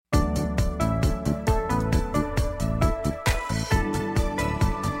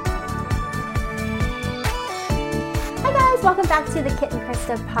guys, welcome back to the Kit and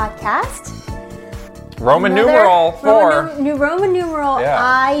Krista podcast. Roman numeral 4. Roman numeral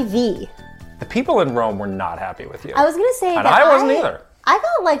IV. The people in Rome were not happy with you. I was going to say and that I wasn't either. I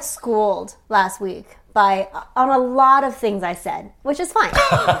got schooled last week on a lot of things I said, which is fine.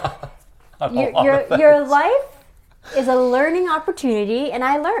 Your life is a learning opportunity, and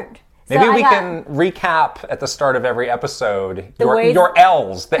I learned. Maybe we can recap at the start of every episode your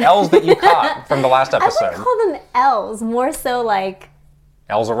L's, the L's that you caught from the last episode. I would call them L's, more so like...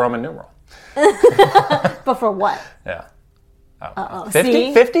 L's a Roman numeral. But for what? Yeah. Uh-oh. 50?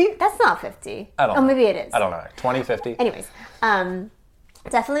 See? 50? That's not 50. I don't know. Oh, maybe it is. I don't know. 20, 50? Anyways,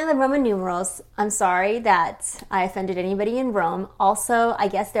 definitely the Roman numerals. I'm sorry that I offended anybody in Rome. Also, I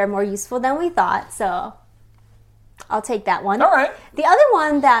guess they're more useful than we thought, so I'll take that one. All right. The other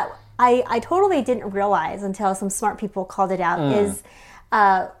one that I totally didn't realize until some smart people called it out is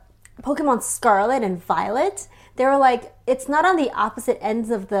Pokemon Scarlet and Violet. They were like, it's not on the opposite ends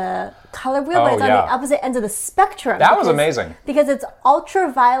of the color wheel, but it's on the opposite ends of the spectrum. That was amazing. Because it's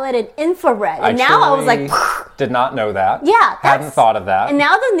ultraviolet and infrared. And now I was like... did not know that. Yeah. Hadn't thought of that. And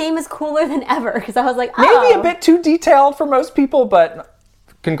now the name is cooler than ever, because I was like, Maybe a bit too detailed for most people, but...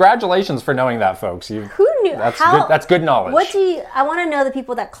 Congratulations for knowing that, folks. Who knew? That's good knowledge. I want to know the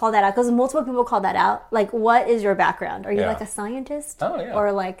people that call that out, because multiple people call that out. Like, what is your background? Are you like a scientist? Oh, yeah.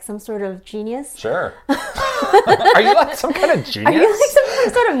 Or like some sort of genius? Sure. Are you like some kind of genius? Are you like some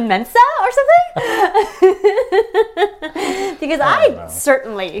sort of Mensa or something? Because I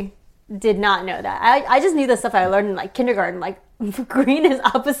certainly did not know that. I just knew the stuff I learned in kindergarten, like green is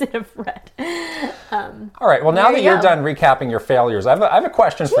opposite of red. All right. Well, now that you're done recapping your failures, I have a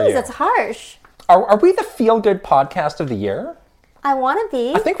question for you. That's harsh. Are we the feel-good podcast of the year? I want to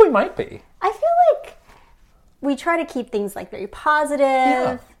be. I think we might be. I feel like we try to keep things very positive.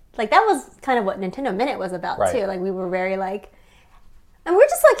 Yeah. That was kind of what Nintendo Minute was about too. We were very and we're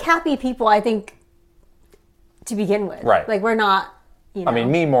just happy people, I think, to begin with. Right. We're not, I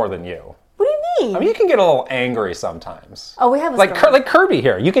mean, me more than you. What do you mean? I mean, you can get a little angry sometimes. Oh, we have a like Kirby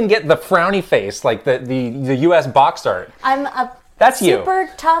here. You can get the frowny face, like the U.S. box art. I'm a super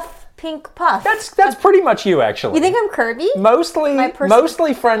tough pink puff. That's pretty much you, actually. You think I'm Kirby?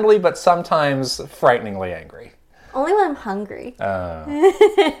 Mostly friendly, but sometimes frighteningly angry. Only when I'm hungry. All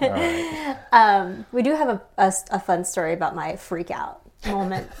right. We do have a fun story about my freak out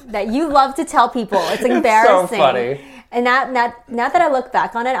moment that you love to tell people. It's embarrassing. It's so funny. And now that I look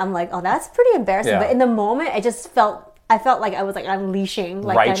back on it, I'm like, oh, that's pretty embarrassing. Yeah. But in the moment, I felt like I was unleashing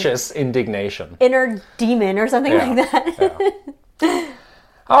righteous indignation, inner demon or something like that. Yeah.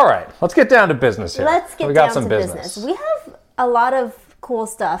 All right, let's get down to business here. We got some business. We have a lot of cool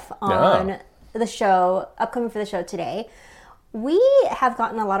stuff on the show, upcoming for the show today. We have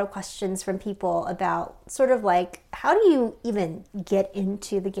gotten a lot of questions from people about sort of how do you even get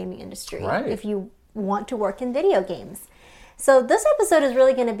into the gaming industry if you want to work in video games. So this episode is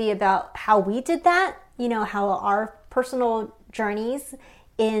really going to be about how we did that, how our personal journeys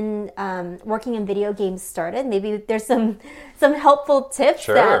in working in video games started. Maybe there's some helpful tips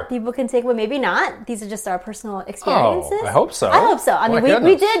that people can take away. Maybe not. These are just our personal experiences. Oh, I hope so. I mean,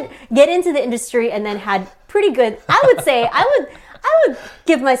 we did get into the industry and then had pretty good. I would say I would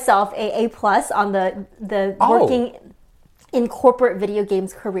give myself A+ on the working in corporate video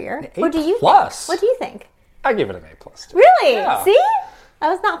games career. What do you think? What do you think? I give it an A+. Really? Yeah. See? I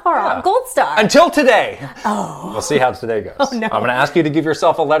was not far off. Gold star. Until today. Oh. We'll see how today goes. Oh, no. I'm going to ask you to give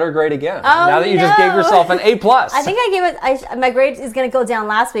yourself a letter grade again. Oh, now that you just gave yourself an A+. I think I gave it, my grade is going to go down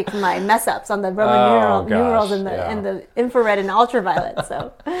last week from my mess ups on the Roman numerals and the infrared and ultraviolet.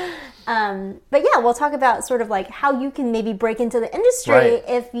 So, but yeah, we'll talk about sort of how you can maybe break into the industry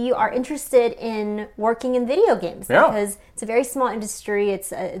if you are interested in working in video games. Yeah. Because it's a very small industry.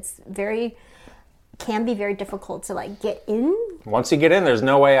 It's can be very difficult to get in. Once you get in, there's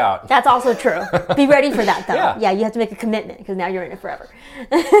no way out. That's also true. Be ready for that, though. Yeah, you have to make a commitment because now you're in it forever.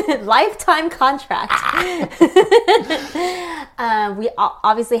 Lifetime contract. We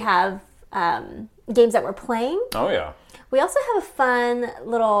obviously have games that we're playing. Oh, yeah. We also have a fun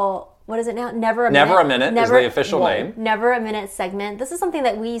little, what is it now? Never a Minute is the official name. Never a Minute segment. This is something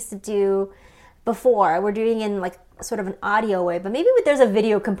that we used to do before. We're doing in sort of an audio way, but maybe there's a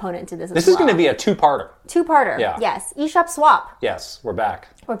video component to this as well. This is going to be a two-parter. Yeah. Yes. eShop Swap. Yes, we're back.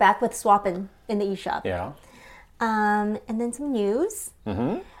 We're back with swapping in the eShop. Yeah. And then some news.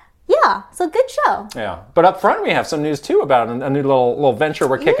 Mm-hmm. Yeah, so good show. Yeah, but up front we have some news too about a new little venture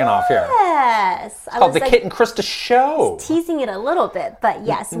we're kicking off here. Yes. It's called the Kit and Krista Show. Teasing it a little bit, but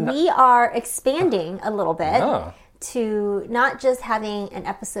yes, we are expanding a little bit to not just having an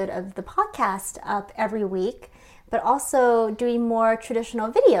episode of the podcast up every week, but also doing more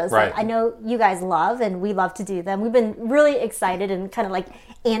traditional videos. Right. Like I know you guys love, and we love to do them. We've been really excited and kind of like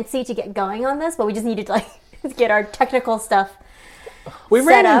antsy to get going on this, but we just needed to like get our technical stuff. We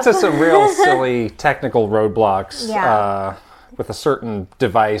ran into some real silly technical roadblocks. Yeah. With a certain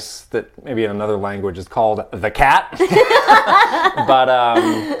device that maybe in another language is called the cat. But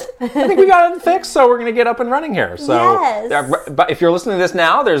I think we got it fixed, so we're going to get up and running here. So, yes. But if you're listening to this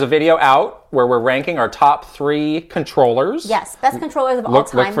now, there's a video out where we're ranking our top 3 controllers. Yes, best controllers of all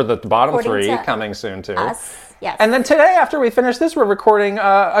time. Look for the bottom 3 coming soon, too. Us. Yes. And then today, after we finish this, we're recording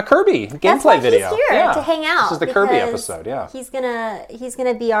a Kirby gameplay video. He's here to hang out. This is the Kirby episode, yeah. He's gonna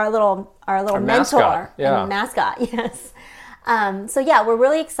be our little mentor mascot, and mascot, yes. So yeah, we're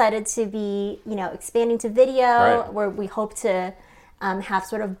really excited to be, expanding to video, where we hope to have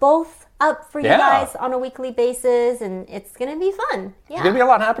sort of both up for you guys on a weekly basis, and it's going to be fun. Yeah. There's going to be a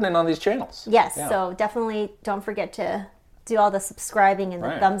lot happening on these channels. Yes, so definitely don't forget to do all the subscribing and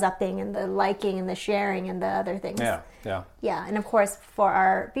the thumbs upping and the liking and the sharing and the other things. Yeah. And of course, for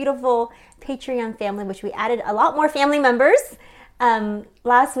our beautiful Patreon family, which we added a lot more family members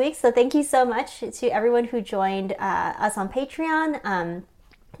last week. So thank you so much to everyone who joined us on Patreon.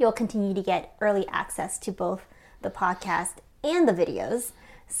 You'll continue to get early access to both the podcast and the videos.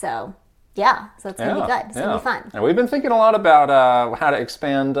 So so it's going to be good. It's going to be fun. And we've been thinking a lot about how to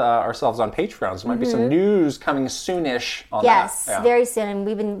expand ourselves on Patreon. So there might be some news coming soonish on that. Yes, very soon. And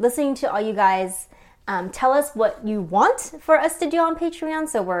we've been listening to all you guys tell us what you want for us to do on Patreon.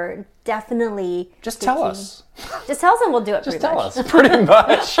 So we're definitely... Just tell us. Just tell us and we'll do it. Just tell us, pretty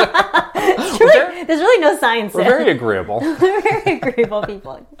much. There's really no science We're very agreeable. We're very agreeable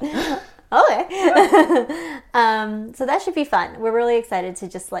people. Okay. So that should be fun. We're really excited to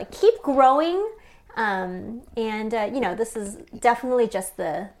just keep growing. This is definitely just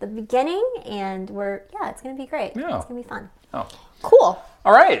the beginning, and it's going to be great. Yeah. It's going to be fun. Oh. Cool.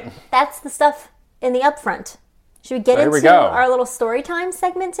 All right. That's the stuff in the upfront. Should we get into our little story time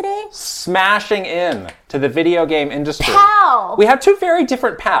segment today? Smashing in to the video game industry. Pow! We have 2 very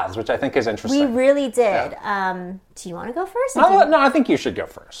different paths, which I think is interesting. We really did. Yeah. Do you want to go first? No, I think you should go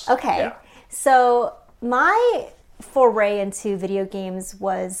first. Okay. Yeah. So my foray into video games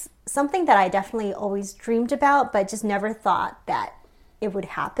was something that I definitely always dreamed about, but just never thought that it would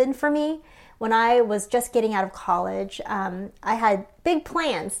happen for me. When I was just getting out of college, I had big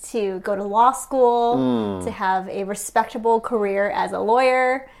plans to go to law school, to have a respectable career as a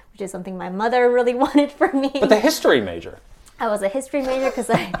lawyer, which is something my mother really wanted for me. But the history major. I was a history major because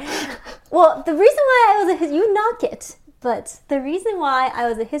the reason why I was you knock it. But the reason why I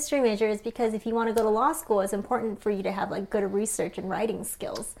was a history major is because if you want to go to law school, it's important for you to have good research and writing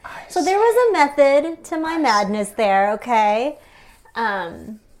skills. So there was a method to my madness there, okay?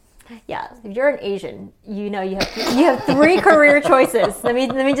 If you're an Asian, you have 3 career choices. Let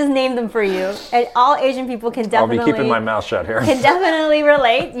me just name them for you. And all Asian people can definitely... I'll be keeping my mouth shut here. Can definitely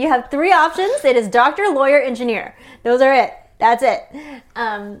relate. You have 3 options. It is doctor, lawyer, engineer. Those are it. That's it.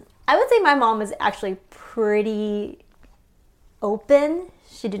 I would say my mom was actually pretty open.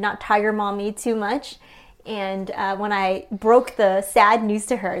 She did not tiger mom me too much. And when I broke the sad news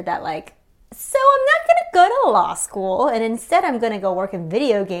to her that so I'm not going to go to law school, and instead I'm going to go work in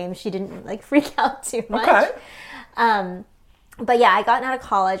video games, she didn't freak out too much. Okay. But I got out of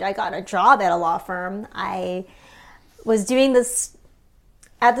college. I got a job at a law firm. I was doing this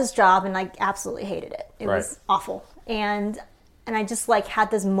at this job, and I absolutely hated it. It was awful. And I just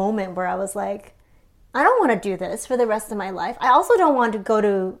had this moment where I was like, I don't want to do this for the rest of my life. I also don't want to go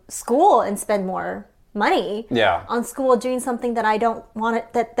to school and spend more money on school doing something that I don't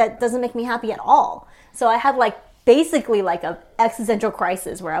want that doesn't make me happy at all. So I had basically a existential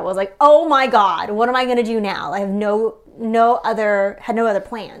crisis where I was like, oh my God, what am I going to do now? I have no other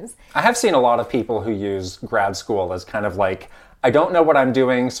plans. I have seen a lot of people who use grad school as kind of I don't know what I'm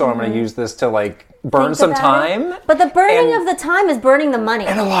doing, so I'm going to use this to burn some time. But the burning of the time is burning the money.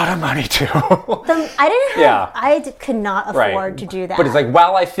 And a lot of money too. I could not afford to do that. But it's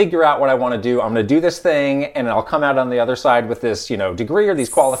while I figure out what I want to do, I'm going to do this thing, and I'll come out on the other side with this, degree or these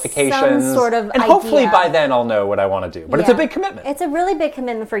qualifications. Some sort of and hopefully by then I'll know what I want to do. But it's a big commitment. It's a really big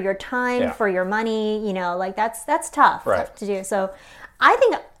commitment for your time, for your money, that's tough to do. So I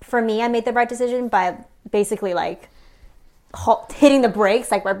think for me, I made the right decision by basically hitting the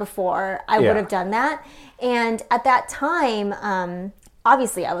brakes right before I would have done that. And at that time,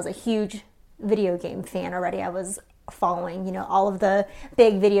 obviously I was a huge video game fan already. I was following, all of the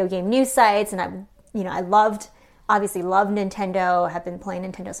big video game news sites, and I loved Nintendo. I have been playing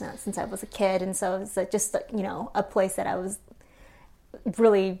Nintendo since I was a kid, and so it's just a place that I was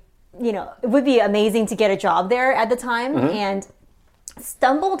really it would be amazing to get a job there at the time, and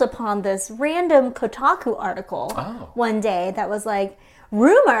stumbled upon this random Kotaku article one day that was like,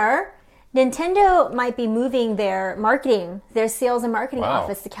 rumor, Nintendo might be moving their sales and marketing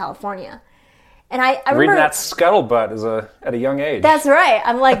office to California. And I remember reading that scuttlebutt at a young age. That's right.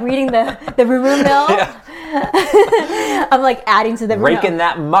 I'm like reading the rumor mill. I'm like adding to the raking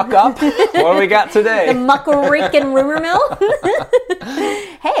that muck up. What do we got today? The muck raking rumor mill.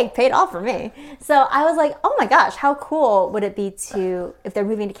 Hey, paid off for me. So I was like, oh my gosh, how cool would it be if they're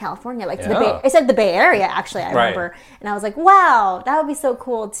moving to California, like to the Bay? It said the Bay Area, actually. I remember, and I was like, wow, that would be so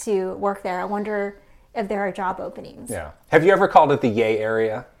cool to work there. I wonder if there are job openings. Yeah. Have you ever called it the Yay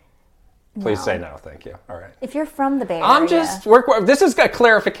Area? Please say no, thank you. All right. If you're from the Bay Area. This is a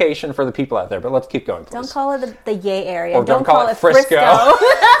clarification for the people out there, but let's keep going, please. Don't call it the Yay Area. Or don't call it Frisco.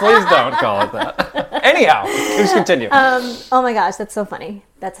 Please don't call it that. Anyhow, please continue. Oh my gosh, that's so funny.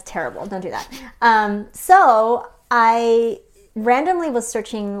 That's terrible. Don't do that. So I randomly was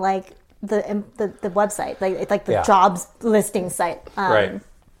searching like the website, like the jobs listing site,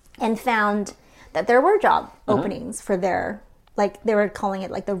 and found that there were job openings for their, like they were calling it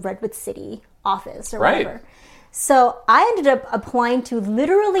like the Redwood City office or whatever. So I ended up applying to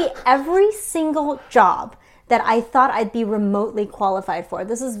literally every single job that I thought I'd be remotely qualified for.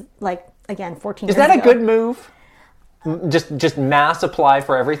 This is like, again, 14 years ago. Is that a good move? Just mass apply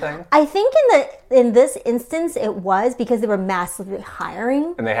for everything? I think in this instance it was, because they were massively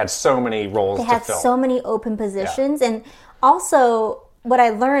hiring. And they had so many roles to fill. They had so many open positions. Yeah. And also, what I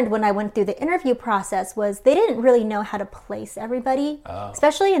learned when I went through the interview process was they didn't really know how to place everybody,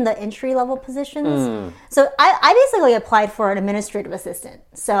 especially in the entry-level positions. So I basically applied for an administrative assistant.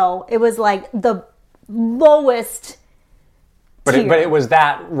 So it was like the lowest tier. But it was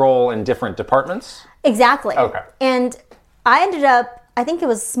that role in different departments? Exactly. Okay. And I ended up, I think it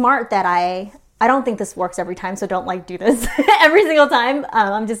was smart that I don't think this works every time, so don't like do this every single time.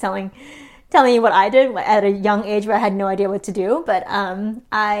 I'm just telling you what I did at a young age where I had no idea what to do. But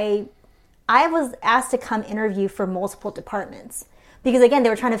I was asked to come interview for multiple departments because, again, they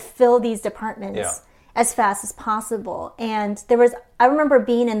were trying to fill these departments as fast as possible. And I remember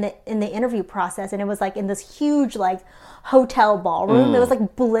being in the interview process, and it was like in this huge like hotel ballroom. It was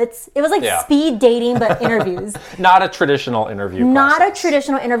like blitz. It was like speed dating, but interviews. Not a traditional interview process. Not a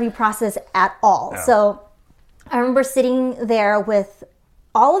traditional interview process at all. Yeah. So I remember sitting there with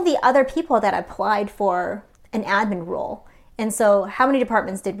all of the other people that applied for an admin role. And so how many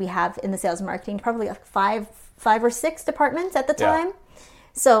departments did we have in the sales and marketing? Probably like five or six departments at the time. Yeah.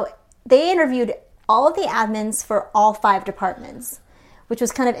 So they interviewed all of the admins for all 5 departments, which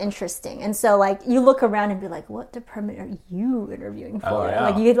was kind of interesting. And so like you look around and be like, what department are you interviewing for? Oh, yeah.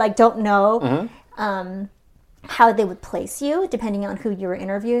 Like you like don't know how they would place you depending on who you were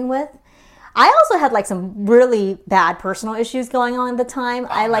interviewing with. I also had like some really bad personal issues going on at the time.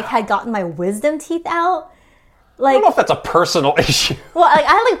 I like had gotten my wisdom teeth out. Like, I don't know if that's a personal issue. Well, I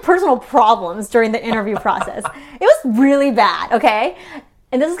had like personal problems during the interview process. It was really bad, okay?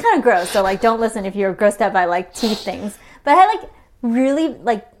 And this is kind of gross, so like don't listen if you're grossed out by like teeth things. But I had like really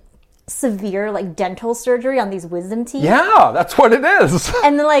like severe like dental surgery on these wisdom teeth. Yeah, that's what it is.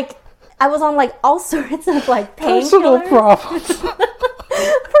 And then like I was on like all sorts of like painkillers. Personal problems.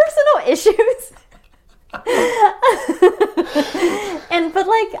 Personal issues. But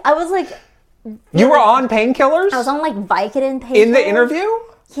like I was like, you were on painkillers? I was on like Vicodin painkillers. In the interview?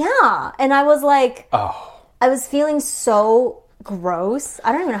 Yeah. And I was like, I was feeling so gross.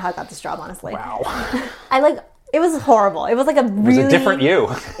 I don't even know how I got this job, honestly. Wow. It was horrible. It was like it was a different you.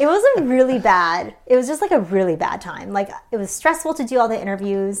 It was just like a really bad time. Like it was stressful to do all the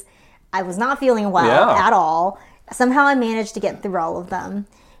interviews. I was not feeling well at all. Somehow I managed to get through all of them.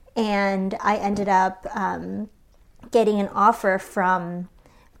 And I ended up getting an offer from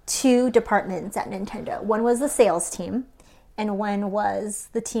 2 departments at Nintendo. One was the sales team, and one was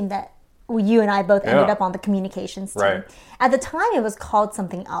the team that you and I both ended up on, the communications team. Right. At the time, it was called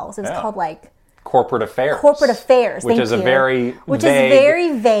something else. It was called like Corporate Affairs. Corporate Affairs, which is very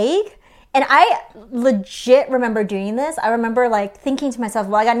vague. And I legit remember doing this. I remember like thinking to myself,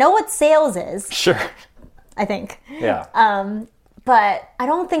 well, I know what sales is. Sure. I think. Yeah. But I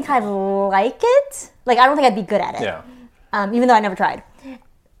don't think I'd like it. Like, I don't think I'd be good at it. Yeah. Even though I never tried.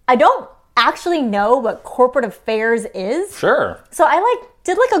 I don't actually know what corporate affairs is. Sure. So I like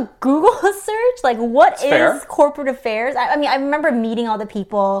did like a Google search. Like, what is fair. Corporate affairs? I mean, I remember meeting all the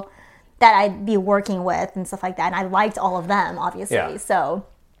people that I'd be working with and stuff like that. And I liked all of them, obviously. Yeah. So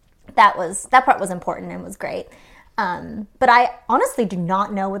that part was important and was great. But I honestly do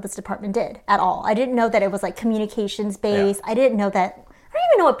not know what this department did at all. I didn't know that it was like communications based. Yeah. I didn't even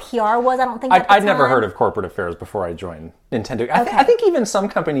even know what PR was. I don't think I'd never heard of corporate affairs before I joined Nintendo. I think even some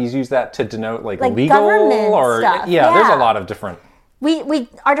companies use that to denote like legal or stuff. Yeah, there's a lot of different.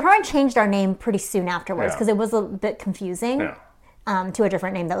 Our department changed our name pretty soon afterwards because it was a bit confusing to a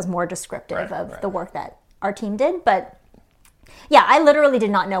different name that was more descriptive of the work that our team did. But yeah, I literally did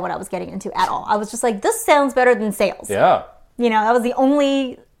not know what I was getting into at all. I was just like, this sounds better than sales. Yeah. That was the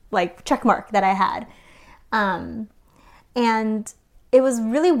only like check mark that I had. And it was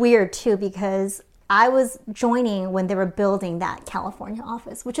really weird too because I was joining when they were building that California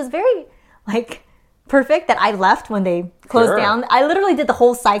office, which is very like perfect that I left when they closed down. I literally did the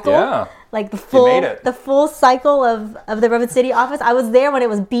whole cycle, like the full cycle of the Rapid City office. I was there when it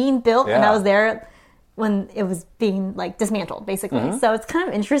was being built, and I was there when it was being like dismantled, basically. So it's kind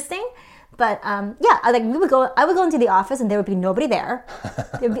of interesting. But I would go into the office and there would be nobody there.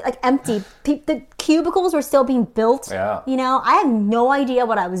 It would be like empty. The cubicles were still being built. Yeah. I had no idea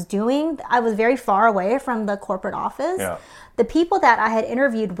what I was doing. I was very far away from the corporate office. Yeah. The people that I had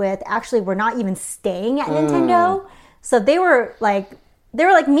interviewed with actually were not even staying at Nintendo. So they were like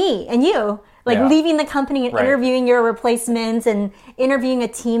me and you, leaving the company and interviewing your replacements and interviewing a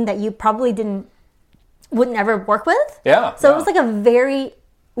team that you probably wouldn't ever work with. Yeah. So it was like a very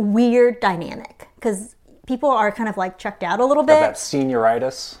weird dynamic because people are kind of like checked out a little bit. That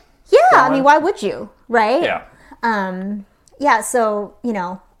senioritis. Yeah, I mean, why would you, right? Yeah. So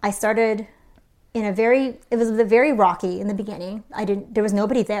I started it was very rocky in the beginning. There was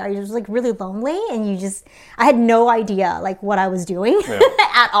nobody there. It was like really lonely, and I had no idea like what I was doing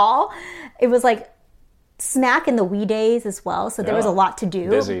at all. It was like smack in the wee days as well, so there was a lot to do.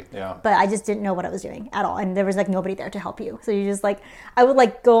 Busy, but I just didn't know what I was doing at all, and there was like nobody there to help you. So you just I would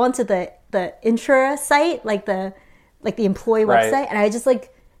like go onto the intra site, like the employee website, and I just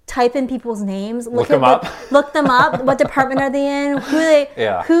like type in people's names, look them up. What department are they in?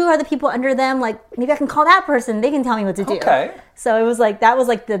 Who are the people under them? Like maybe I can call that person. They can tell me what to do. Okay. So it was like that was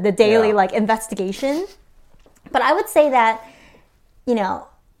like the daily like investigation. But I would say that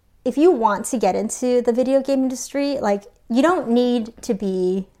if you want to get into the video game industry, like you don't need to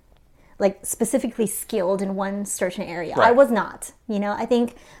be like specifically skilled in one certain area. Right. I was not. I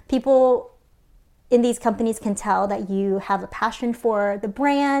think people in these companies can tell that you have a passion for the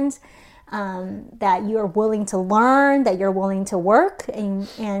brand, that you are willing to learn, that you're willing to work,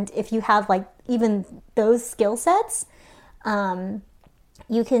 and if you have like even those skill sets,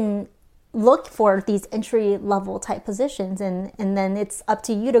 you can look for these entry-level type positions, and then it's up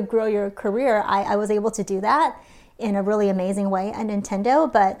to you to grow your career. I was able to do that in a really amazing way at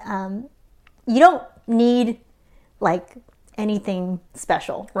Nintendo, but you don't need like anything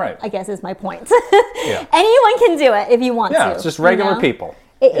special, right? I guess is my point. Anyone can do it if you want to. Yeah, it's just regular people.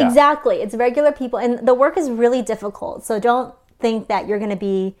 Exactly, it's regular people, and the work is really difficult, so don't think that you're going to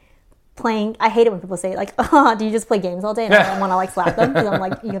be playing. I hate it when people say like, "Oh, do you just play games all day?" And I want to like slap them because I'm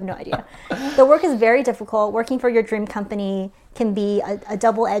like, you have no idea. The work is very difficult. Working for your dream company can be a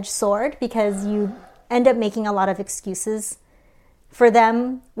double-edged sword because you end up making a lot of excuses for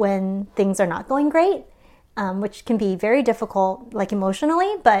them when things are not going great, which can be very difficult, like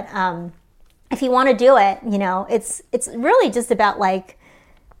emotionally. But if you want to do it, it's really just about like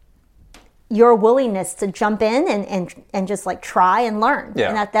your willingness to jump in and just like try and learn. Yeah.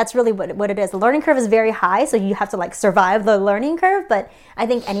 And that's really what it is. The learning curve is very high, so you have to like survive the learning curve, but I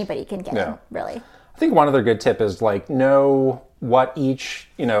think anybody can get in, really. I think one other good tip is like know what each,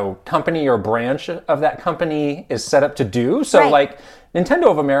 company or branch of that company is set up to do. So like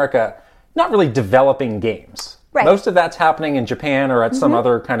Nintendo of America, not really developing games. Right. Most of that's happening in Japan or at some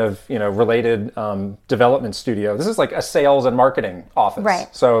other kind of, related development studio. This is like a sales and marketing office.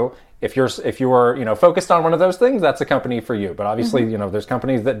 Right. So if you are focused on one of those things, that's a company for you. But obviously, there's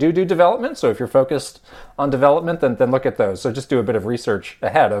companies that do development. So if you're focused on development, then look at those. So just do a bit of research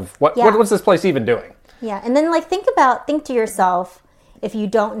ahead of what's this place even doing? Yeah, and then like think to yourself, if you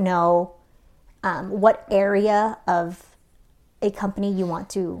don't know what area of a company you want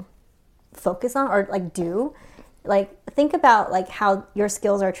to focus on or like do, like think about like how your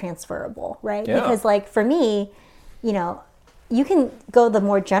skills are transferable, right? Yeah. Because like for me, you can go the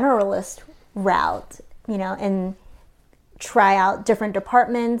more generalist route, and try out different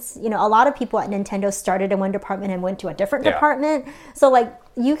departments. A lot of people at Nintendo started in one department and went to a different department. So like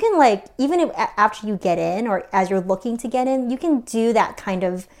you can like, even if after you get in or as you're looking to get in, you can do that kind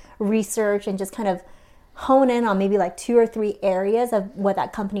of research and just kind of hone in on maybe like 2 or 3 areas of what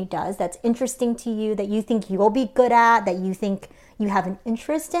that company does that's interesting to you, that you think you will be good at, that you think you have an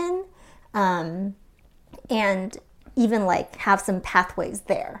interest in. And even like have some pathways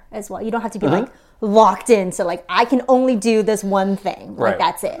there as well. You don't have to be like locked in. So like, I can only do this one thing. Like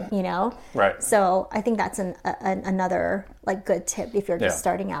that's it, you know? Right. So I think that's another like good tip if you're just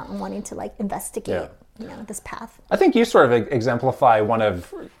starting out and wanting to like investigate, you know, this path. I think you sort of exemplify one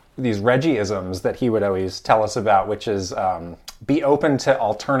of these Reggie-isms that he would always tell us about, which is be open to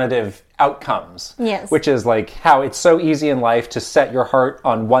alternative outcomes. Yes. Which is like how it's so easy in life to set your heart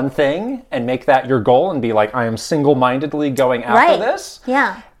on one thing and make that your goal and be like, I am single-mindedly going after this.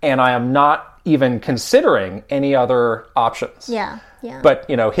 Yeah. And I am not even considering any other options. Yeah. Yeah. But,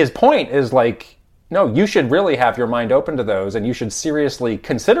 you know, his point is like, no, you should really have your mind open to those, and you should seriously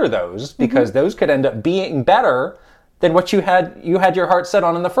consider those, because those could end up being better than what you had your heart set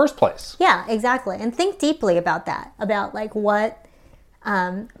on in the first place. Yeah, exactly. And think deeply about that, about like what,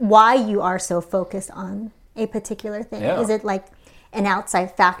 why you are so focused on a particular thing. Yeah. Is it like an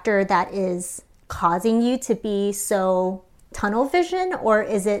outside factor that is causing you to be so tunnel vision, or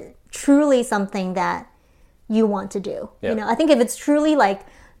is it truly something that you want to do? Yeah. You know, I think if it's truly like,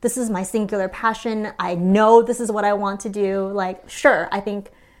 this is my singular passion, I know this is what I want to do, like, sure, I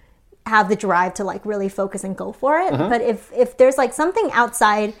think have the drive to like really focus and go for it. But if there's like something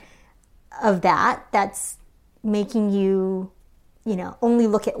outside of that that's making you, you know, only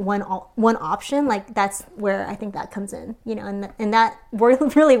look at one option, like that's where I think that comes in, you know, and that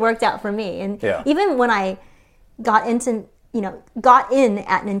really worked out for me. And even when I got in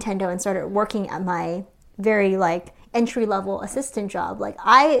at Nintendo and started working at my very like entry-level assistant job, like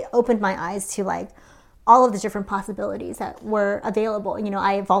I opened my eyes to like all of the different possibilities that were available. You know,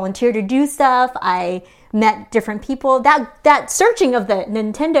 I volunteered to do stuff. I met different people. That searching of the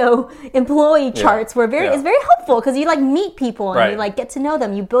Nintendo employee charts is very helpful, because you like meet people and you like get to know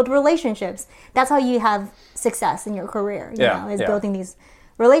them. You build relationships. That's how you have success in your career. You know, is building these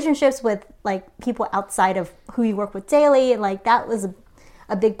relationships with like people outside of who you work with daily. And like that was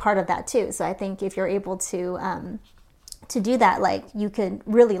a big part of that too. So I think if you're able to do that, like you could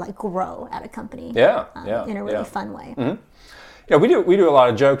really like grow at a company in a really fun way. Yeah, we do a lot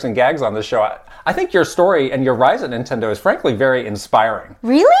of jokes and gags on this show. I think your story and your rise at Nintendo is frankly very inspiring.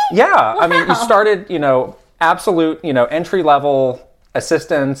 Really? Yeah. Wow. I mean, you started, you know, absolute, you know, entry level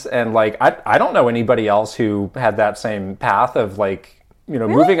assistants, and like I don't know anybody else who had that same path of like, you know,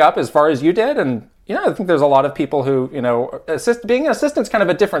 moving up as far as you did. And you know, I think there's a lot of people who, you know, being an assistant's kind of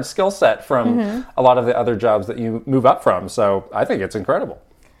a different skill set from a lot of the other jobs that you move up from. So I think it's incredible.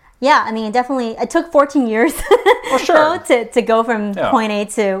 Yeah, I mean, definitely, it took 14 years to go from point A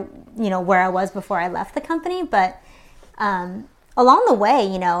to, you know, where I was before I left the company. But along the way,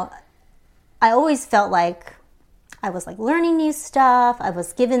 you know, I always felt like I was like learning new stuff. I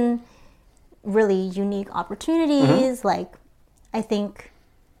was given really unique opportunities. Like, I think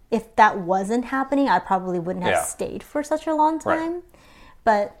if that wasn't happening, I probably wouldn't have stayed for such a long time. Right.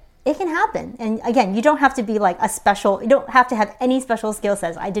 But it can happen. And again, you don't have to be like you don't have to have any special skill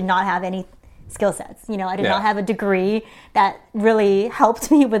sets. I did not have any skill sets. You know, I did not have a degree that really helped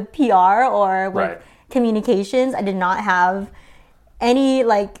me with PR or with communications. I did not have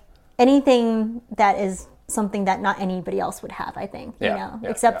anything that is something that not anybody else would have, I think, you know,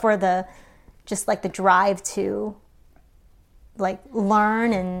 except for the drive to like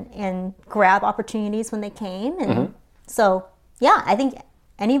learn and grab opportunities when they came. And so, yeah, I think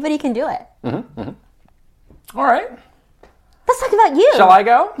anybody can do it. All right. Let's talk about you. Shall I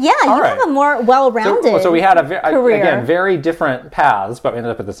go? Yeah, you have a more well-rounded So we had career. Again, very different paths, but we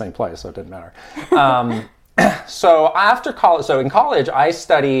ended up at the same place, so it didn't matter. So after college, in college, I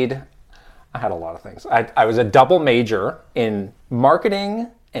had a lot of things. I was a double major in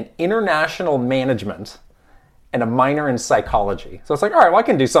marketing and international management, and a minor in psychology. So it's like, all right, well, I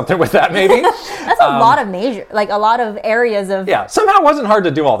can do something with that maybe. That's a lot of a lot of areas of... Yeah, somehow it wasn't hard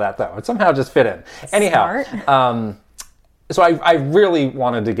to do all that, though. It somehow just fit in. Anyhow, so I really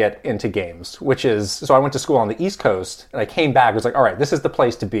wanted to get into games, so I went to school on the East Coast, and I came back, I was like, all right, this is the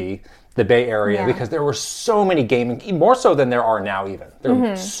place to be, the Bay Area, because there were so many gaming, more so than there are now even. There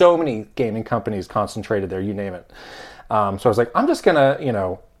were so many gaming companies concentrated there, you name it. So I was like, I'm just going to, you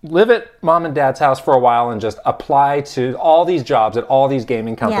know, live at mom and dad's house for a while and just apply to all these jobs at all these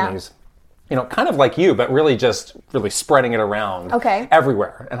gaming companies. You know, kind of like you, but really spreading it around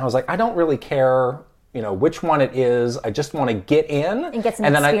everywhere. And I was like, I don't really care, you know, which one it is. I just want to get in and get some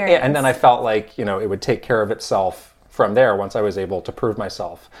experience. And then I felt like, you know, it would take care of itself from there once I was able to prove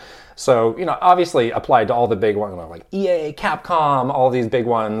myself. So, you know, obviously applied to all the big ones like EA, Capcom, all these big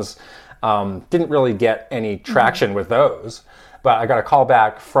ones. Didn't really get any traction with those. But I got a call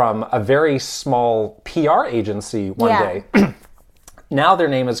back from a very small PR agency one day. Now their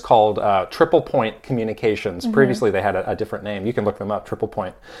name is called Triple Point Communications. Previously, they had a different name. You can look them up, Triple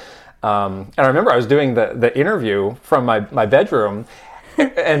Point. And I remember I was doing the interview from my bedroom,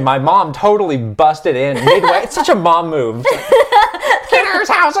 and my mom totally busted in midway. It's such a mom move. Kidders,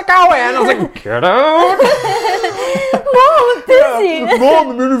 how's it going? I was like, kiddo. Mom, I'm busy. Mom,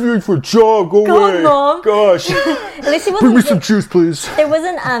 I'm interviewing for a job. Go away. Mom. Gosh. At least it Bring me some juice, please. There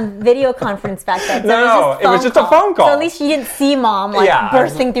wasn't video conference back then. So No, it was just a phone call. So at least you didn't see mom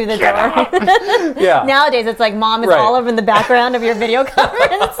bursting through the door. Yeah. Nowadays, it's like mom is all over in the background of your video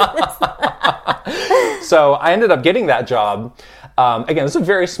conference. So I ended up getting that job. Again, this is a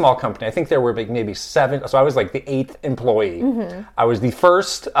very small company. I think there were maybe 7. So I was like the 8th employee. I was the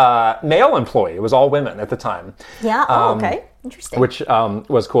first male employee. It was all women at the time. Yeah. Okay. Interesting. Which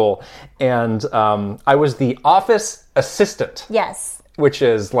was cool. And I was the office assistant. Yes. Which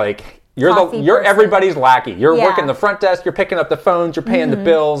is like you're everybody's lackey. You're working the front desk. You're picking up the phones. You're paying the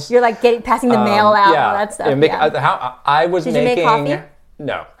bills. You're like passing the mail out. All that stuff. I was Did making. you make coffee?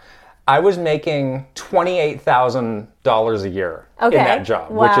 No. I was making $28,000 a year in that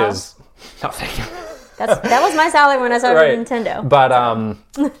job, which is nothing. That was my salary when I started Nintendo. But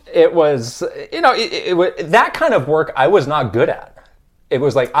it was, that kind of work I was not good at. It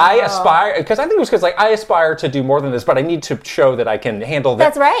was like I aspire, because I think it was because I aspire to do more than this, but I need to show that I can handle this.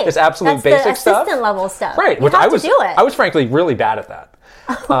 That's right. This absolute That's basic the stuff. Assistant level stuff. Right. You have to do it. I was frankly really bad at that.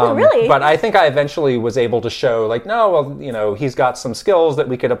 Really? But I think I eventually was able to show, he's got some skills that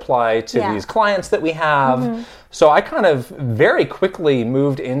we could apply to these clients that we have. So I kind of very quickly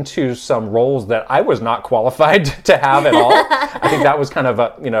moved into some roles that I was not qualified to have at all. I think that was kind of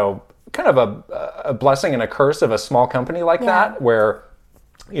a blessing and a curse of a small company like that, where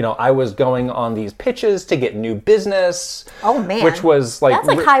I was going on these pitches to get new business. Oh man, which was like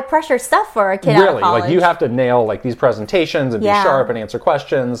that's high pressure stuff for a kid out of college. Like you have to nail these presentations and be sharp and answer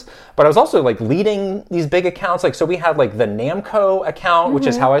questions. But I was also leading these big accounts. So we had the Namco account, which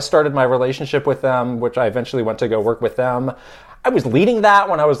is how I started my relationship with them, which I eventually went to go work with them. I was leading that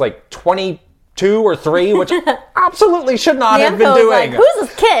when I was 22 or 3, which absolutely should not have been doing. Who's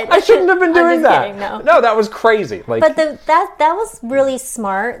this kid? I shouldn't have been doing that. Kidding, no, that was crazy. But that was really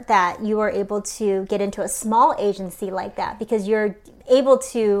smart that you were able to get into a small agency like that, because you're able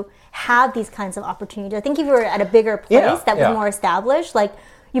to have these kinds of opportunities. I think if you were at a bigger place that was more established,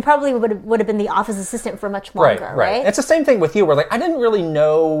 you probably would have been the office assistant for much longer, right? It's the same thing with you, where I didn't really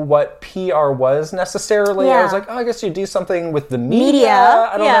know what PR was necessarily. I was I guess you do something with the media.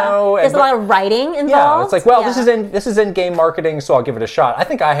 I don't know. There's a lot of writing involved. Yeah, it's this is in game marketing, so I'll give it a shot. I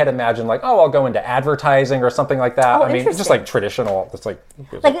think I had imagined I'll go into advertising or something like that. I mean, it's just traditional. It's like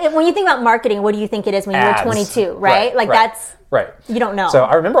when you think about marketing, what do you think it is when you're 22, right? That's. Right. You don't know. So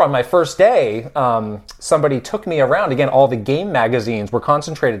I remember on my first day, somebody took me around. Again, all the game magazines were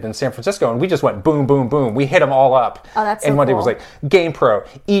concentrated in San Francisco, and we just went boom, boom, boom. We hit them all up. Oh, that's so And one day cool. was GamePro,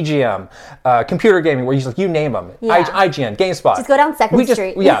 EGM, computer gaming, where you name them. Yeah. IGN, GameSpot. Just go down Second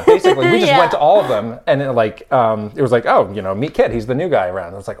Street. Yeah, basically. We just went to all of them, and it was meet Kit. He's the new guy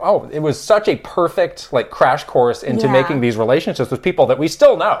around. It was it was such a perfect crash course into making these relationships with people that we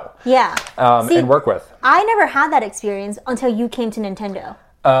still know. Yeah. And work with. I never had that experience until you came to Nintendo.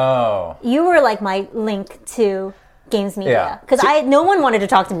 Oh. You were my link to games media, because no one wanted to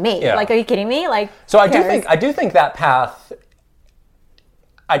talk to me. Yeah. Are you kidding me? So I do think that path.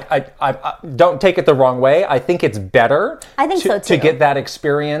 I don't take it the wrong way. I think it's better. I think so too. To get that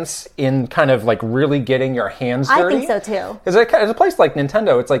experience in kind of really getting your hands dirty. I think so too. Because as a place like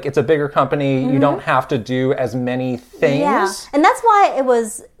Nintendo, it's a bigger company. You don't have to do as many things. Yeah, and that's why it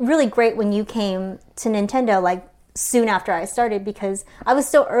was really great when you came to Nintendo soon after I started, because I was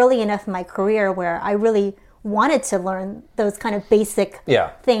still early enough in my career where I really wanted to learn those kind of basic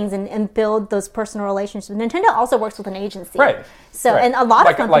things and build those personal relationships. Nintendo also works with an agency. Right. So, and a lot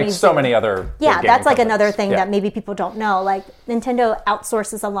of companies so many other that's companies. another thing that maybe people don't know. Nintendo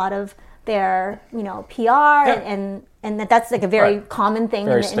outsources a lot of their, PR and that's a very common thing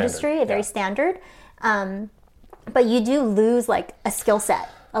in the industry, very standard. But you do lose a skill set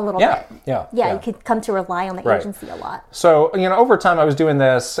a little bit. Yeah. You could come to rely on the agency a lot. So, over time I was doing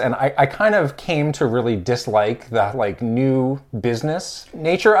this, and I kind of came to really dislike the new business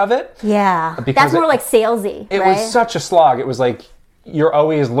nature of it. Yeah. That's more salesy, It was such a slog. It was you're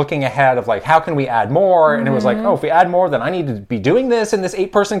always looking ahead of how can we add more? And it was if we add more, then I need to be doing this in this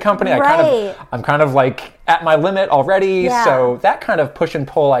 8-person company. I'm kind of at my limit already. Yeah. So that kind of push and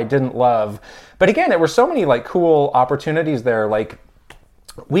pull I didn't love. But again, there were so many cool opportunities there.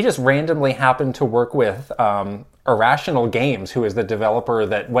 We just randomly happened to work with Irrational Games, who is the developer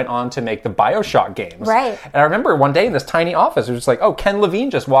that went on to make the BioShock games. Right. And I remember one day in this tiny office, it was just like, oh, Ken Levine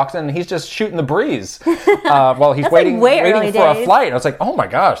just walks in and he's just shooting the breeze while he's waiting for a flight. I was like, oh my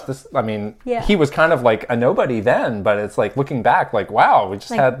gosh, he was kind of like a nobody then, but it's like looking back, like, wow, we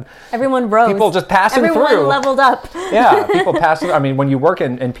just had everyone rose. People just passing through. Everyone leveled up. Yeah, people passing. I mean, when you work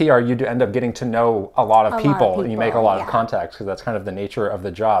in PR, you do end up getting to know a lot of people, and you make a lot of contacts because that's kind of the nature of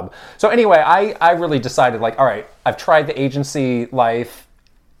the job. So anyway, I really decided, like, all right, I've tried the agency life.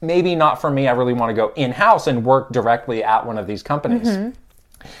 Maybe not for me. I really want to go in-house and work directly at one of these companies.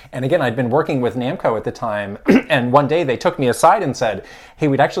 And again, I'd been working with Namco at the time, and one day they took me aside and said, hey,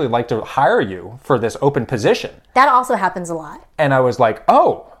 we'd actually like to hire you for this open position. That also happens a lot. And I was like,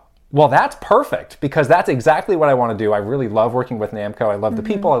 oh, well, that's perfect, because that's exactly what I want to do. I really love working with Namco. I love the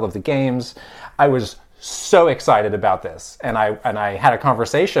people. I love the games. I was so excited about this. And I had a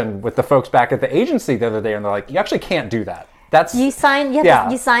conversation with the folks back at the agency the other day, and they're like, you actually can't do that. That's you signed it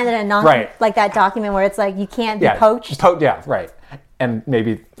in a like that document where it's like you can't be poached. Right. And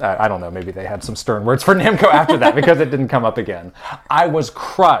maybe, I don't know, maybe they had some stern words for Namco after that because it didn't come up again. I was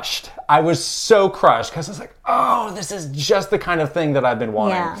crushed. I was so crushed because I was like, oh, this is just the kind of thing that I've been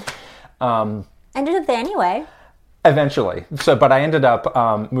wanting. Yeah. Ended up there anyway. Eventually. But I ended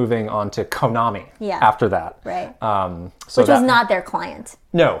up moving on to Konami after that. Right. Which was not their client.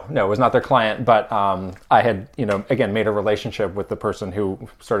 No, it was not their client, but I had, again, made a relationship with the person who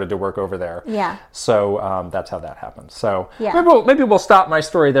started to work over there. Yeah. So that's how that happened. So maybe we'll stop my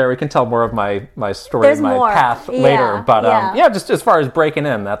story there. We can tell more of my story, There's my more. path later. But just as far as breaking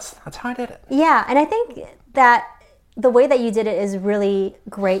in, that's how I did it. Yeah, and I think that the way that you did it is really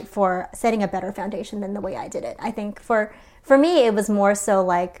great for setting a better foundation than the way I did it. I think for me, it was more so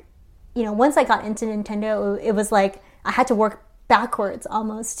like, once I got into Nintendo, it was like I had to work backwards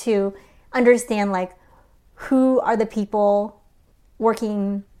almost to understand like who are the people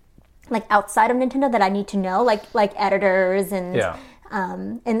working like outside of Nintendo that I need to know, like editors and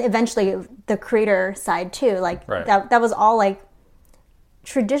eventually the creator side too. Like that was all like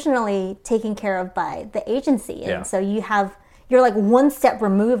traditionally taken care of by the agency, and so you're like one step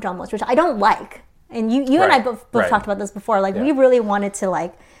removed almost, which I don't like. And you and I both talked about this before. Like we really wanted to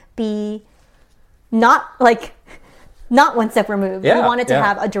like be not one step removed. We wanted to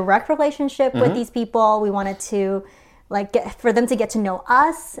have a direct relationship with these people. We wanted to like get for them to get to know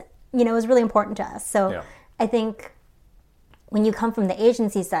us. It was really important to us. So I think when you come from the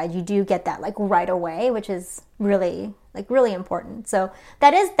agency side, you do get that like right away, which is really important. So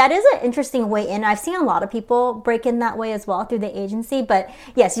that is an interesting way in. I've seen a lot of people break in that way as well through the agency. But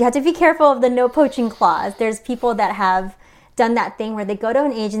yes, you have to be careful of the no poaching clause. There's people that have done that thing where they go to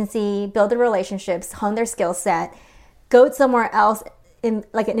an agency, build the relationships, hone their skill set, go somewhere else in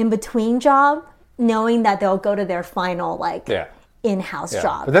like an in-between job, knowing that they'll go to their final in-house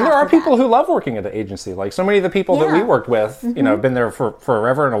job. But then there are people who love working at the agency. Like so many of the people that we worked with, have been there for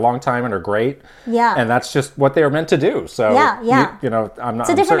forever and a long time and are great. Yeah. And that's just what they were meant to do. So I'm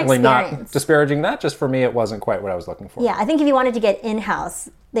certainly not disparaging that. Just for me, it wasn't quite what I was looking for. Yeah, I think if you wanted to get in-house,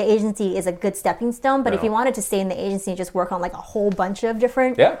 the agency is a good stepping stone. But if you wanted to stay in the agency and just work on like a whole bunch of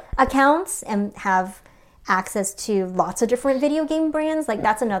different accounts and have access to lots of different video game brands, like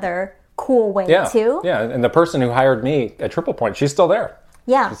that's another cool way too. Yeah, and the person who hired me at Triple Point, she's still there.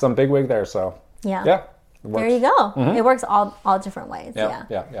 Yeah. She's some bigwig there, so. Yeah. There you go. It works all different ways. Yeah.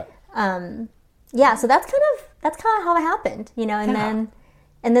 So that's kind of how it happened,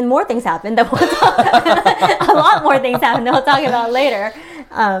 and then more things happened that we'll talk a lot more things happened that we'll talk about later.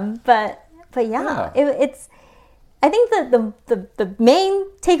 It's I think the main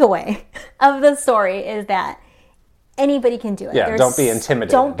takeaway of the story is that anybody can do it. Yeah, don't be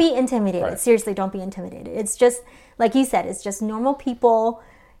intimidated. Don't be intimidated. Right. Seriously, don't be intimidated. It's just, like you said, it's just normal people.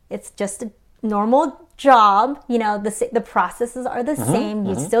 It's just a normal job. The processes are the same.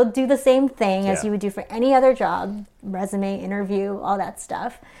 You still do the same thing as you would do for any other job, resume, interview, all that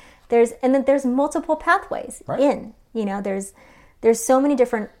stuff. There's multiple pathways in. There's so many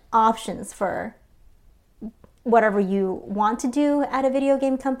different options for whatever you want to do at a video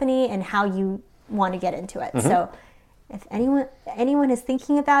game company and how you want to get into it. So if anyone is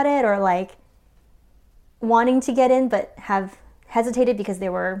thinking about it or like wanting to get in but have hesitated because they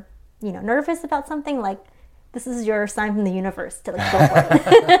were, nervous about something, like this is your sign from the universe to like go for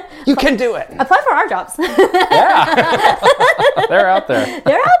it. You can do it. Apply for our jobs. Yeah. They're out there.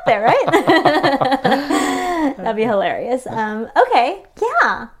 They're out there, right? That'd be hilarious. Okay.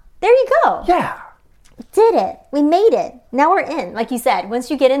 Yeah. There you go. Yeah. Did it. We made it. Now we're in. Like you said, once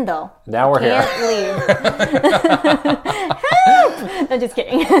you get in, though, now we're here. Can't leave. Help! No, just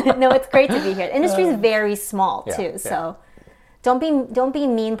kidding. No, it's great to be here. The industry is very small, too, so... Don't be a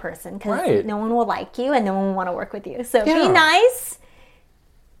mean person, because no one will like you and no one will want to work with you. So be nice,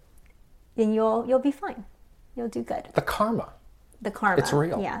 and you'll be fine. You'll do good. The karma. It's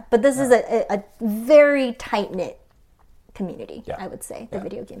real. Yeah, but this is a very tight-knit community, I would say, the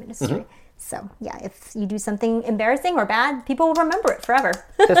video game industry. Mm-hmm. So, if you do something embarrassing or bad, people will remember it forever.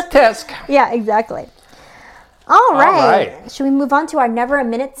 Tisk, tisk. Yeah, exactly. All right. Should we move on to our Never a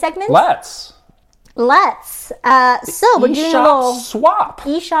Minute segment? Let's. So we're doing a little swap.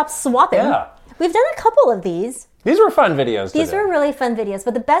 eShop swapping. Yeah. We've done a couple of these. These were fun videos. These were really fun videos.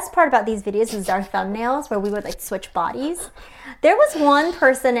 But the best part about these videos is our thumbnails, where we would like switch bodies. There was one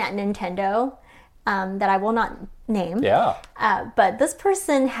person at Nintendo that I will not name. Yeah. But this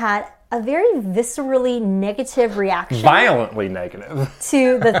person had a very viscerally negative reaction. Violently negative.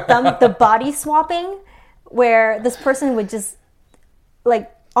 To the body swapping, where this person would just like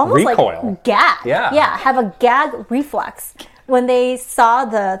almost recoil. Like gag. Yeah, have a gag reflex when they saw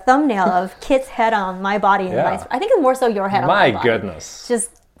the thumbnail of Kit's head on my body and I think it's more so your head on my body. My goodness.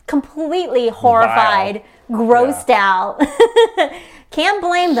 Just completely horrified, grossed out. Can't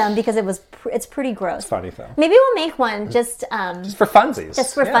blame them because it's pretty gross. It's funny though. Maybe we'll make one just for funsies.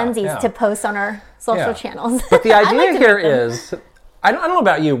 Just for funsies to post on our social channels. But the idea here is, I don't know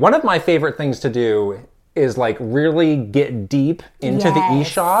about you, one of my favorite things to do is like really get deep into the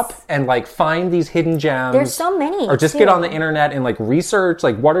eShop and like find these hidden gems. There's so many. Or just get on the internet and like research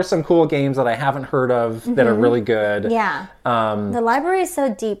like what are some cool games that I haven't heard of that are really good. Yeah. The library is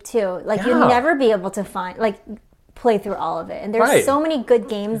so deep too. Like you'll never be able to play through all of it. And there's so many good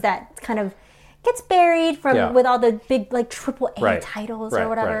games that kind of gets buried with all the big like AAA titles or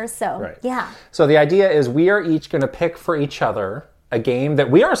whatever. So So the idea is we are each going to pick for each other a game that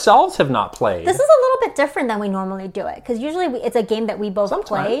we ourselves have not played. This is a little bit different than we normally do it, because usually it's a game that we both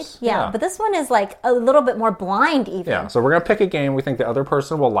played. Yeah, but this one is like a little bit more blind even. Yeah, so we're going to pick a game we think the other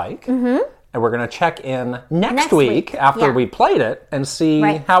person will like, and we're going to check in next week after we played it and see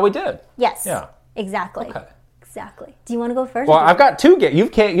how we did. Yes. Yeah. Exactly. Okay. Exactly. Do you want to go first? Well, I've got 2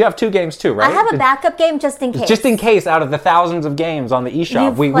 games. You have 2 games too, right? I have a backup game just in case. Just in case, out of the thousands of games on the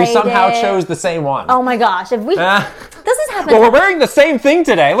eShop, we somehow chose the same one. Oh my gosh! If we this has happened. Well, we're wearing the same thing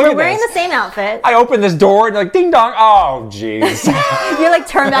today. Look at this. We're wearing the same outfit. I open this door and like ding dong. Oh jeez. You're like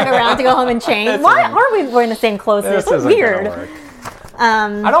turned back around to go home and change. Why are we wearing the same clothes? It's so weird.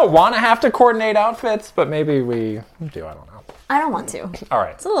 I don't want to have to coordinate outfits, but maybe we do. I don't know. I don't want to. All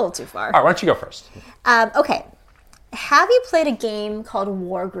right. It's a little too far. All right. Why don't you go first? Okay. Have you played a game called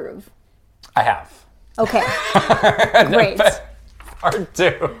Wargroove? I have. Okay. Great. Part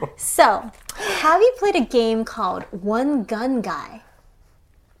 2. So, have you played a game called One Gun Guy?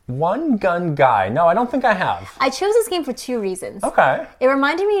 One Gun Guy? No, I don't think I have. I chose this game for 2 reasons. Okay. It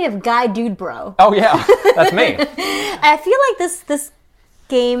reminded me of Guy Dude Bro. Oh yeah, that's me. I feel like this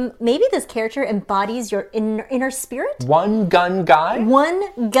game, maybe this character embodies your inner spirit. One Gun Guy?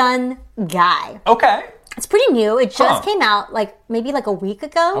 One Gun Guy. Okay. It's pretty new. It just came out maybe a week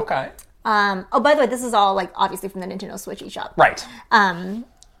ago. Okay. By the way, this is all obviously from the Nintendo Switch eShop. Right. And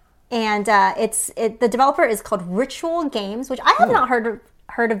the developer is called Ritual Games, which I have not heard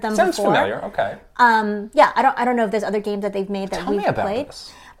of them Sounds before. Sounds familiar. Okay. I don't know if there's other games that they've made that we've played.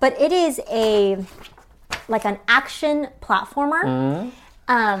 This. But it is an action platformer.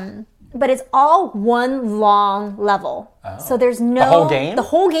 But it's all one long level. Oh. So there's no... The whole game? The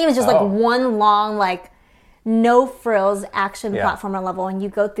whole game is just one long, no frills action platformer level. And you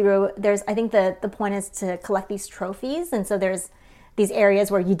go through... I think the point is to collect these trophies. And so there's these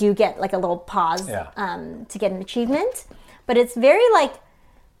areas where you do get a little pause to get an achievement. But it's very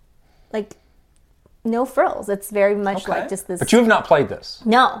no frills. It's very much just this... But you have not played this?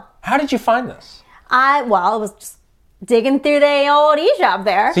 No. How did you find this? I was just digging through the old eShop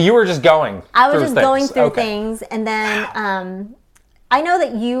there. So you were just going going through things. And then I know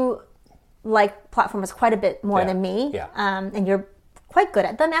that you like platformers quite a bit more than me. Yeah. And you're quite good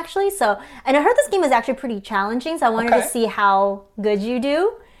at them, actually. And I heard this game is actually pretty challenging, so I wanted to see how good you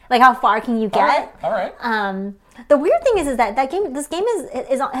do. How far can you get? All right. The weird thing is that this game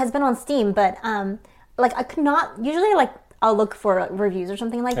has been on Steam, but I could not... Usually, I'll look for reviews or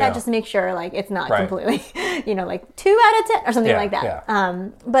something like that just to make sure it's not completely 2 out of 10 or something like that. Yeah.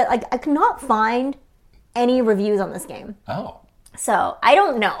 But I could not find any reviews on this game. Oh. So I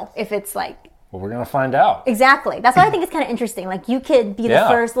don't know if it's Well, we're gonna find out. Exactly. That's why I think it's kind of interesting. You could be the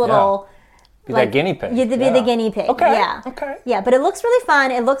first little Be that guinea pig. You have to be the guinea pig. Okay. Yeah. Okay. Yeah, but it looks really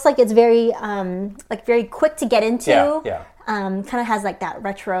fun. It looks like it's very very quick to get into. Yeah. Kind of has like that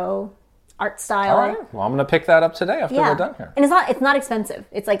retro art style. All right. Well, I'm gonna pick that up today after we're done here. And it's not expensive.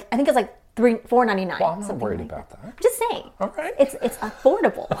 It's like I think it's like $4.99. Well, I'm not worried about that. I'm just saying. All right. It's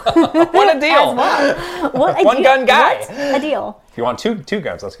affordable. What a deal. What a One deal. gun guy. What a deal. If you want two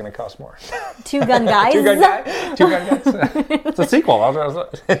guns, that's going to cost more. Two gun guys. Two gun guys. It's a sequel. It writes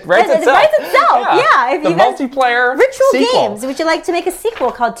itself. It writes itself. Yeah. If the you guys, multiplayer ritual sequel. games. Would you like to make a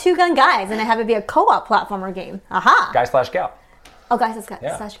sequel called Two Gun Guys and have it be a co-op platformer game? Aha. Guy/gal. Oh,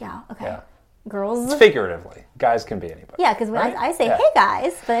 guys/gal. Okay. Yeah. Girls. Figuratively. Guys can be anybody. Yeah, because right? I say, hey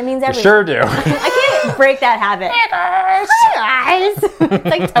guys, but it means everyone. You sure do. I can't break that habit. Hey guys. Hi guys. It's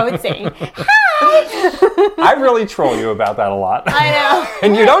like Toad saying, hi. I really troll you about that a lot. I know.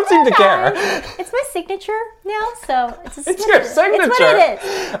 And you don't seem to care. It's my signature now, so it's your signature. It's what it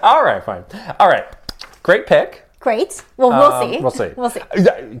is. All right, fine. All right. Great pick. Great. Well, we'll see. We'll see.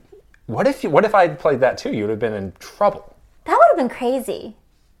 What if I played that too? You would have been in trouble. That would have been crazy.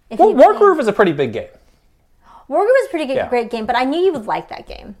 Well, Wargroove is a pretty big game. Wargroove is a pretty great game, but I knew you would like that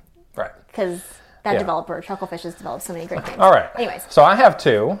game. Right. Because that developer, Chucklefish, has developed so many great games. All right. Anyways. So I have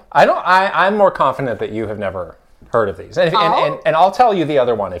two. I'm more confident that you have never heard of these. And I'll tell you the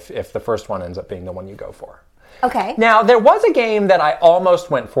other one if the first one ends up being the one you go for. Okay. Now, there was a game that I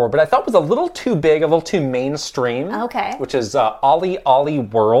almost went for, but I thought was a little too big, a little too mainstream. Okay. Which is Ollie Ollie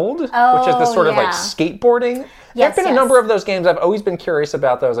World, which is this sort of like skateboarding. There have been a number of those games. I've always been curious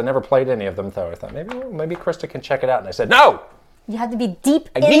about those. I never played any of them, though. I thought maybe Krista can check it out. And I said, no! You have to be deep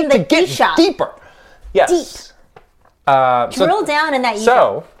I in need the to get eShop. deeper. Yes. Deep. Drill down in that eShop.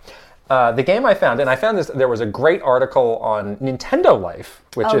 So, the game I found, and I found this, there was a great article on Nintendo Life,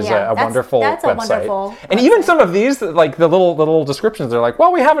 which is a wonderful that's website. A wonderful and even some of these, like the little descriptions, they're like,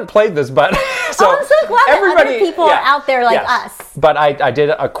 well, we haven't played this, but... so I'm so glad that other people are out there like us. But I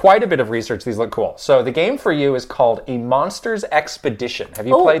did quite a bit of research. These look cool. So the game for you is called A Monster's Expedition. Have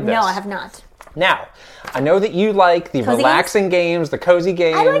you played this? No, I have not. Now, I know that you like the relaxing games, the cozy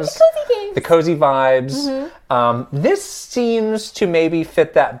games. I like the cozy games. The cozy vibes. Mm-hmm. This seems to maybe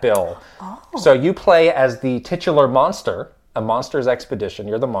fit that bill. Oh. So you play as the titular monster, A Monster's Expedition.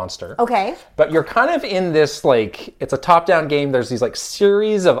 You're the monster. Okay. But you're kind of in this, like, it's a top-down game. There's these, like,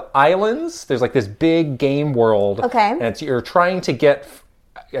 series of islands. There's, like, this big game world. Okay. And you're trying to get...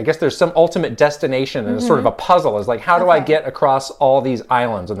 I guess there's some ultimate destination, and it's sort of a puzzle. It's like, how do I get across all these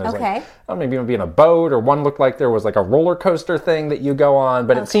islands? And there's like, maybe you'll be in a boat, or one looked like there was like a roller coaster thing that you go on.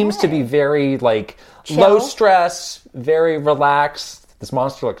 But it seems to be very like low stress, very relaxed. This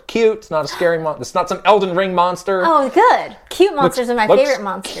monster looks cute. It's not a scary monster. It's not some Elden Ring monster. Oh, good. Cute monsters are my favorite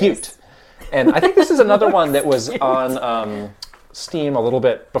monsters. Cute. And I think this is another one that was on Steam a little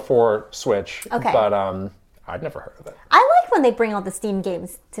bit before Switch. Okay. But I'd never heard of it. I like when they bring all the Steam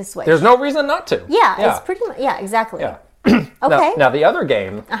games to Switch. There's no reason not to. Yeah. It's pretty much, exactly. Yeah. Okay. Now, the other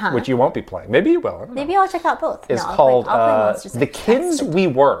game, which you won't be playing, maybe you will. Maybe I'll check out both. Is called The Kids We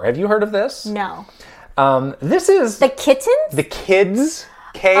Were. Have you heard of this? No. This is... The Kittens? The Kids,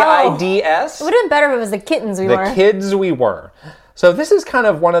 Kids. It would have been better if it was The Kittens We Were. The Kids We Were. So this is kind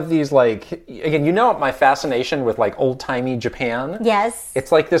of one of these, like, again, you know my fascination with, like, old-timey Japan? Yes.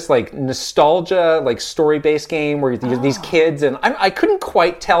 It's like this, like, nostalgia, like, story-based game where these kids, and I couldn't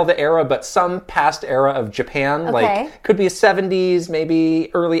quite tell the era, but some past era of Japan, like, could be 70s, maybe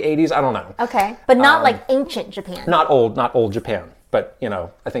early 80s, I don't know. Okay, but not, like, ancient Japan. Not old Japan. But, you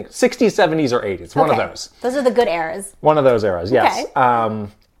know, I think 60s, 70s, or 80s. One of those. Those are the good eras. One of those eras, yes.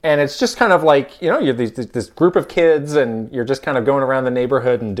 Okay. And it's just kind of like, you know, you're this group of kids and you're just kind of going around the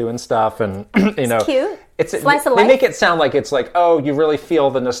neighborhood and doing stuff. And, you know. It's cute. It's slice of life. They make it sound like it's like, oh, you really feel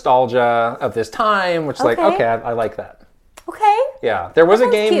the nostalgia of this time, which is like, okay, I like that. Okay. Yeah. There was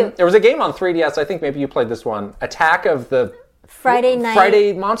a game. Cute. There was a game on 3DS. I think maybe you played this one. Attack of the... Friday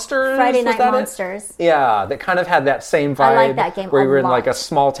Monsters? Friday Night Monsters. Yeah, that kind of had that same vibe. I like that game where you were in like a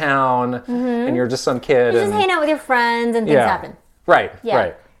small town and you're just some kid. You're just hanging out with your friends and things happen. Right,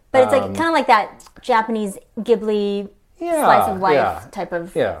 right. But it's like kind of like that Japanese Ghibli slice of life type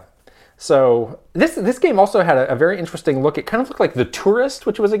of... Yeah. So this game also had a very interesting look. It kind of looked like The Tourist,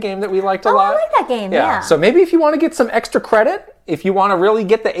 which was a game that we liked a lot. I like that game, yeah. So maybe if you want to get some extra credit, if you want to really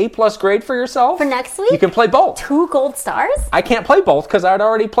get the A+ grade for yourself... For next week? You can play both. 2 gold stars? I can't play both because I'd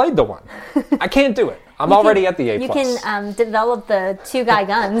already played the one. I can't do it. I'm already at the A+. You can develop the 2-guy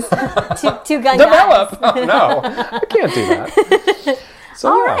guns. two gun develop? guys. Oh, no, I can't do that.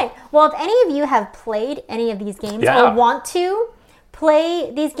 So, all right. Well, if any of you have played any of these games or want to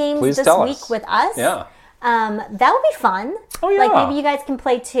play these games this week with us, That would be fun. Oh, yeah. Like, maybe you guys can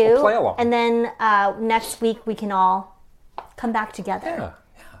play too. We'll play along. And then next week we can all come back together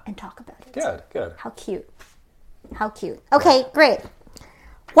and talk about it. Good. How cute. Okay, great.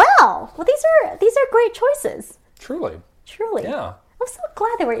 Wow. Well, these are great choices. Truly. Yeah. I'm so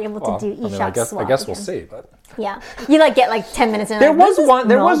glad they were able to do eShop swap. I guess we'll see, but yeah, you get 10 minutes in. There was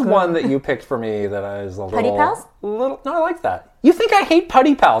one that you picked for me that I was a little Putty Pals. No, I like that. You think I hate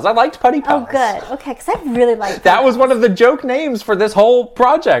Putty Pals? I liked Putty Pals. Oh, good. Okay, because I really liked that. Was one of the joke names for this whole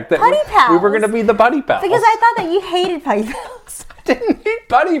project. That Putty Pals. We were going to be the Putty Pals. Because I thought that you hated Putty Pals. I didn't hate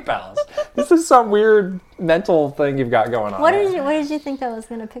Putty Pals. This is some weird mental thing you've got going on. What did you think that was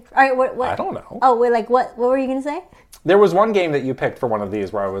going to pick? All right, what? I don't know. Oh, wait, what were you going to say? There was one game that you picked for one of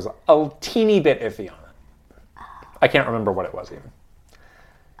these where I was a teeny bit iffy on it. I can't remember what it was even.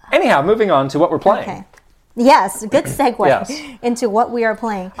 Anyhow, moving on to what we're playing. Okay. Yes, good segue into what we are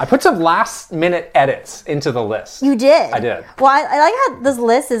playing. I put some last minute edits into the list. You did? I did. Well, I like how this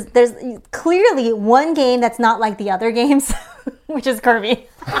list is, there's clearly one game that's not like the other games, which is Kirby.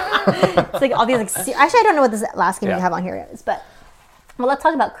 It's like all these, actually I don't know what this last game you have on here is, but well, let's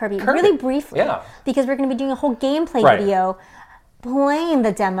talk about Kirby really briefly. Because we're going to be doing a whole gameplay video, playing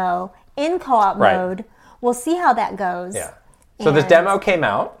the demo in co-op mode. We'll see how that goes. Yeah. So this demo came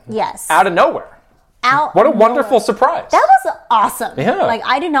out. Yes. Out of nowhere. What a wonderful surprise. That was awesome. Yeah. Like,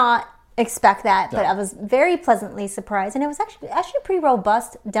 I did not expect that, but I was very pleasantly surprised. And it was actually a pretty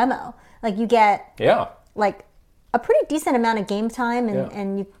robust demo. Like, you get like a pretty decent amount of game time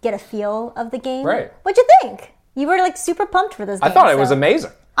and you get a feel of the game. Right. What'd you think? You were like super pumped for this game. I thought it was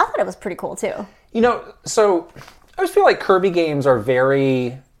amazing. I thought it was pretty cool too. You know, so I always feel like Kirby games are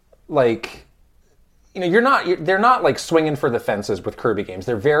very like, you know, they're not like swinging for the fences with Kirby games.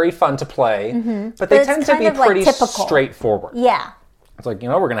 They're very fun to play, but they tend to be pretty straightforward. Yeah. It's like, you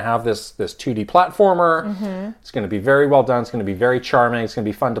know, we're going to have this 2D platformer. It's going to be very well done. It's going to be very charming. It's going to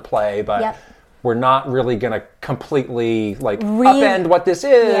be fun to play, but we're not really going to completely like upend what this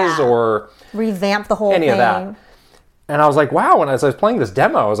is or revamp the whole thing. Of that. And I was like, wow, as I was playing this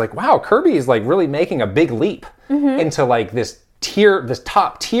demo, I was like, wow, Kirby is like really making a big leap into like this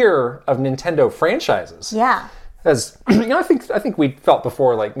top tier of Nintendo franchises. Yeah. As you know, I think we felt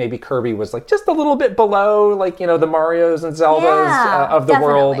before like maybe Kirby was like just a little bit below like, you know, the Marios and Zeldas of the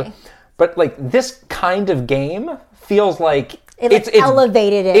world. But like this kind of game feels like it's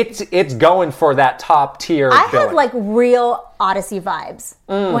elevated it. It's going for that top tier. I had like real Odyssey vibes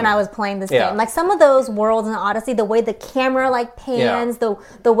when I was playing this game. Like some of those worlds in Odyssey, the way the camera like pans,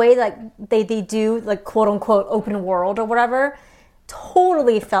 the way like they do like quote unquote open world or whatever,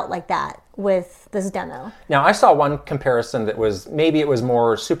 totally felt like that with this demo. Now I saw one comparison that was maybe it was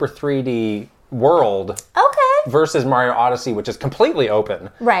more Super 3D World versus Mario Odyssey, which is completely open.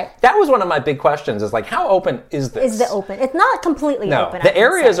 Right. That was one of my big questions is like, how open is this? Is it open? It's not completely open. The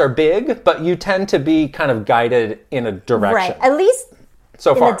areas are big, but you tend to be kind of guided in a direction. Right. At least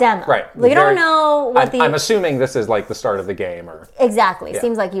so far. In the demo. Right. We don't know what I'm assuming this is like the start of the game. Or exactly.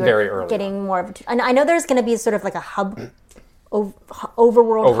 Seems like you were getting more of a... And I know there's going to be sort of like a hub...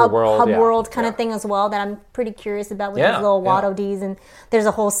 overworld hub world kind of thing as well that I'm pretty curious about with these little Waddle Dees, and there's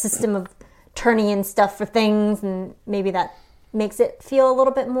a whole system of turning in stuff for things, and maybe that makes it feel a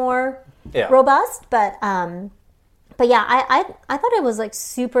little bit more robust. But yeah, I thought it was like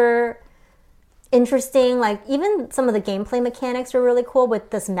super interesting. Like even some of the gameplay mechanics were really cool with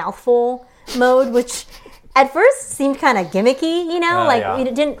this mouthful mode, which at first seemed kind of gimmicky, you know,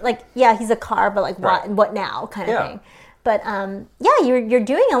 it didn't like he's a car, but like what now kind of thing. But you're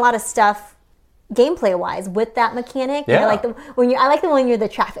doing a lot of stuff gameplay wise with that mechanic. Yeah. I like the when you're the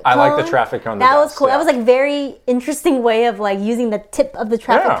traffic cone. I like the traffic cone. That was cool. That was like very interesting way of like using the tip of the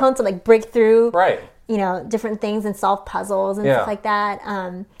traffic cone to like break through you know, different things and solve puzzles and stuff like that. So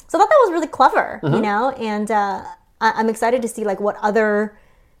I thought that was really clever, you know, and I'm excited to see like what other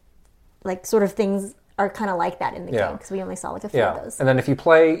like sort of things are kind of like that in the game, because we only saw like a few of those. And then if you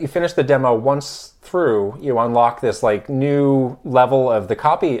finish the demo once through, you unlock this like new level of the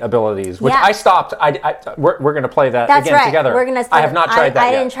copy abilities, which I stopped. We're going to play that again together. We're gonna I have not tried that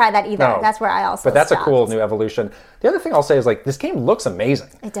yet. I didn't try that either. No. That's where I also But that's stopped. A cool new evolution. The other thing I'll say is like this game looks amazing.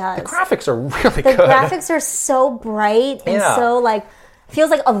 It does. The graphics are really good. The graphics are so bright and so like feels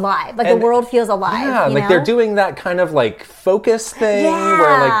like alive. Like the world feels alive. Yeah, you like know? they're doing that kind of like focus thing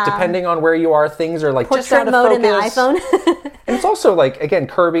where like depending on where you are, things are like portrait just out of mode focus. in the iPhone. And it's also like again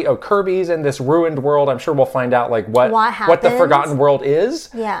Kirby's in this ruined world. I'm sure we'll find out like what the Forgotten World is.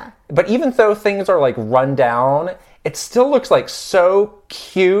 Yeah. But even though things are like run down, it still looks like so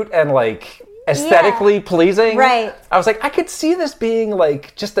cute and like aesthetically pleasing. Right. I was like, I could see this being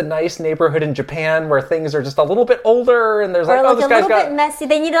like just a nice neighborhood in Japan where things are just a little bit older and there's like, oh, this guy's got... a little bit messy.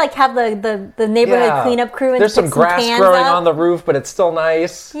 They need to like have the neighborhood cleanup crew and there's some grass growing on the roof, but it's still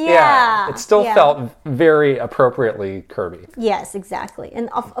nice. Yeah. It still felt very appropriately Kirby. Yes, exactly. And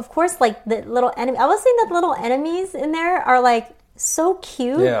of course, like the little enemy, I was saying that little enemies in there are like so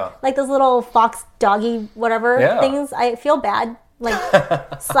cute. Yeah. Like those little fox doggy whatever things. I feel bad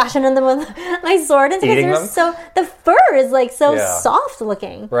like slashing them with my sword because they're so, the fur is like so soft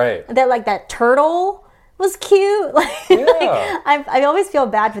looking. Right. That like that turtle was cute. Like, I always feel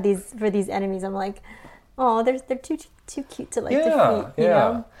bad for these enemies. I'm like, oh, they're too cute to like defeat. You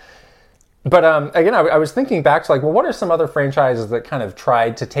know? But again, I was thinking back to like, well, what are some other franchises that kind of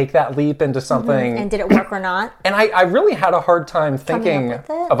tried to take that leap into something? And did it work or not? And I really had a hard time thinking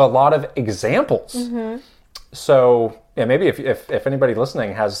of a lot of examples. So yeah, maybe if anybody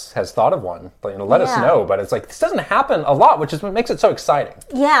listening has thought of one, let us know. But it's like, this doesn't happen a lot, which is what makes it so exciting.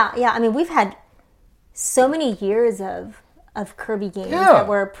 Yeah. I mean, we've had so many years of Kirby games that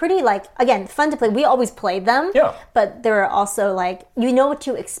were pretty, like, again, fun to play. We always played them. Yeah. But there are also like, you know what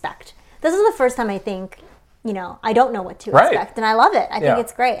to expect. This is the first time I think, I don't know what to expect, and I love it. I think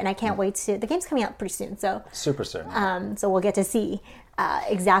it's great, and I can't wait to. The game's coming out pretty soon, so super soon. So we'll get to see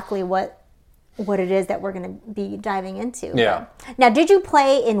exactly what it is that we're going to be diving into. Yeah. But, now, did you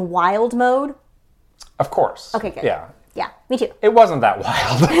play in wild mode? Of course. Okay, good. Yeah. Yeah, me too. It wasn't that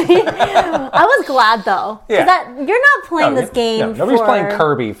wild. I was glad though, because you're not playing this game. No, nobody's playing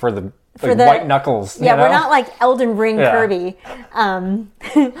Kirby for the white knuckles. Yeah, we're not like Elden Ring Kirby.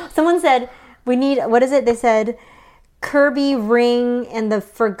 Someone said we need, what is it? They said Kirby Ring and the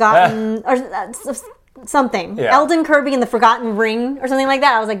Forgotten or something. Yeah. Elden Kirby and the Forgotten Ring or something like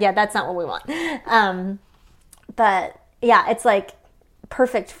that. I was like, yeah, that's not what we want. But yeah, it's like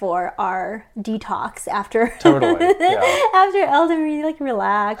perfect for our detox after after Elden Ring, like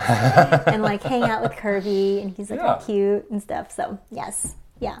relax and like hang out with Kirby, and he's like cute and stuff. So yes.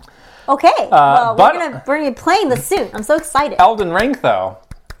 Yeah. Okay. Well, we're gonna be playing this soon. I'm so excited. Elden Ring, though,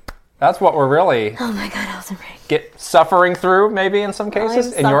 that's what we're really. Oh my God, Elden Ring. Suffering through, maybe in some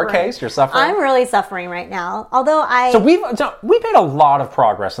cases. In your case, you're suffering. I'm really suffering right now. Although So we've made a lot of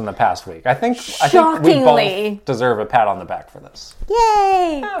progress in the past week. I think we both deserve a pat on the back for this.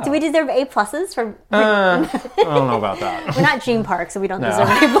 Yay! Yeah. Do we deserve A+ for? I don't know about that. We're not Gene Park, so we don't deserve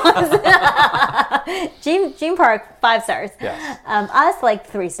A+. Gene Park 5 stars. Yes. Us like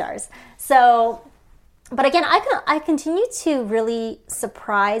 3 stars. So, but again, I continue to really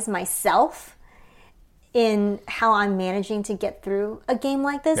surprise myself in how I'm managing to get through a game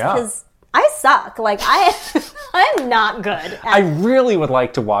like this, because I suck. Like I'm not good. I really would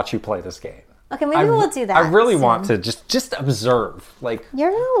like to watch you play this game. Okay, maybe we'll do that. I really want to just observe. Like,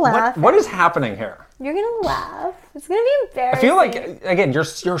 you're gonna laugh. What is happening here? You're gonna laugh. It's gonna be embarrassing. I feel like, again,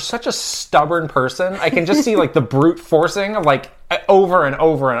 you're such a stubborn person. I can just see like the brute forcing of like over and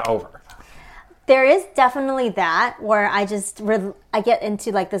over and over. There is definitely that where I get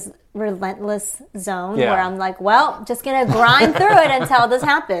into like this relentless zone where I'm like, well, just gonna grind through it until this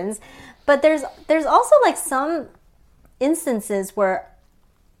happens. But there's also like some instances where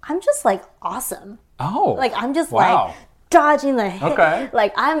I'm just like awesome. Oh, like I'm just like dodging the hit. Okay.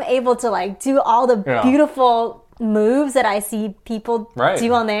 Like I'm able to like do all the beautiful moves that I see people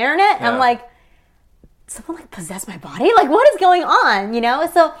do on the internet. Yeah. I'm like, someone like possessed my body? Like what is going on?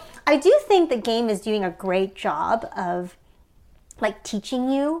 So I do think the game is doing a great job of like teaching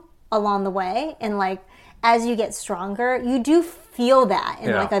you along the way, and like as you get stronger, you do feel that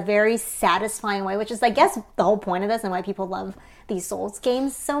in like a very satisfying way, which is, I guess, the whole point of this and why people love these Souls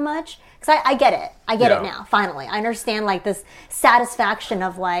games so much. Because I get it. I get it now, finally. I understand like this satisfaction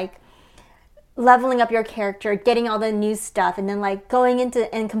of like leveling up your character, getting all the new stuff, and then like going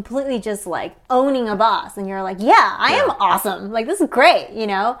into and completely just like owning a boss, and you're like, I am awesome. Like this is great,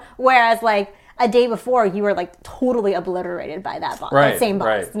 Whereas like a day before, you were like totally obliterated by that boss, that same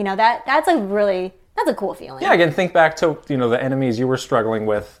boss. Right. That's a cool feeling. Yeah, again, think back to the enemies you were struggling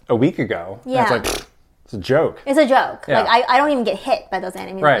with a week ago. Yeah, it's like it's a joke. It's a joke. Yeah. Like I don't even get hit by those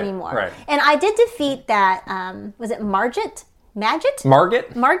enemies anymore. Right. And I did defeat that. Was it Margit?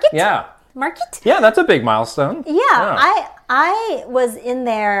 Margit? Yeah. Market? Yeah, that's a big milestone. Yeah. I was in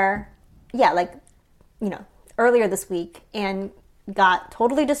there, earlier this week and got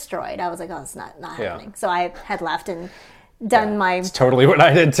totally destroyed. I was like, oh, it's not happening. So I had left and done my... It's totally what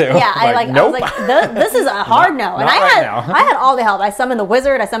I did too. Yeah, nope. I was like, this is a hard no. And I had all the help. I summoned the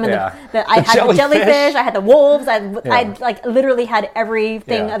wizard. I summoned I had the jellyfish. I had the wolves. I like literally had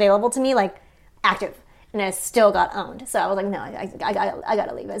everything available to me, like active. and I still got owned. So I was like, no, I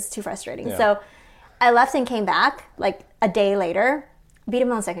gotta leave. It's too frustrating. Yeah. So I left and came back like a day later, beat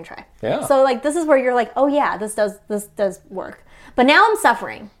him on the second try. Yeah. So like this is where you're like, oh yeah, this does work. But now I'm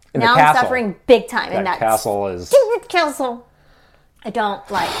suffering. Now I'm suffering big time. That castle is stupid castle. I don't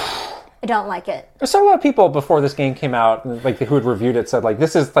like it. So a lot of people before this game came out, like who had reviewed it, said like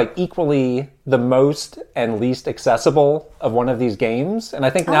this is like equally the most and least accessible of one of these games. And I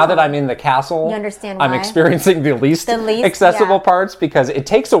think now that I'm in the castle, you understand why? I'm experiencing the least accessible parts because it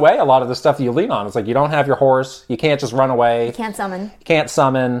takes away a lot of the stuff you lean on. It's like you don't have your horse, you can't just run away, you can't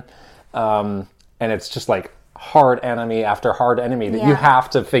summon, and it's just like hard enemy after hard enemy that you have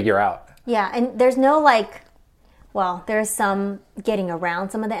to figure out. Yeah, and there's no like. Well, there's some getting around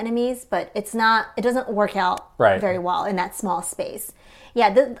some of the enemies, but it doesn't work out very well in that small space.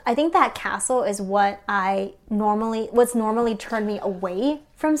 Yeah, I think that castle is what's normally turned me away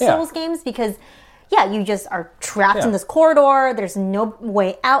from Souls games because, you just are trapped in this corridor. There's no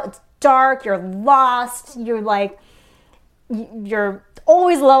way out. It's dark. You're lost. You're like, you're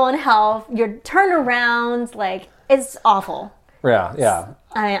always low on health. You're turned around. Like, it's awful. Yeah.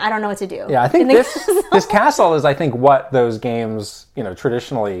 I don't know what to do. Yeah, I think this castle is, I think, what those games,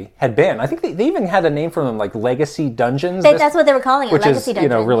 traditionally had been. I think they even had a name for them, like Legacy Dungeons. That's what they were calling it, which Legacy is,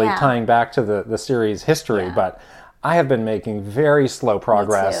 Dungeons. Really tying back to the series history. Yeah. But I have been making very slow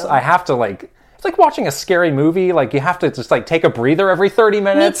progress. I have to, it's like watching a scary movie. Like, you have to just, take a breather every 30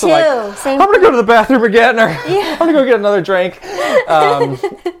 minutes. Me too. So, Same I'm going to go to the bathroom again, or I'm going to go get another drink.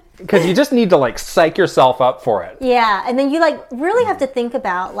 Because you just need to psych yourself up for it. Yeah, and then you really have to think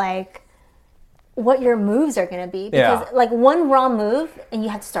about what your moves are going to be because one wrong move and you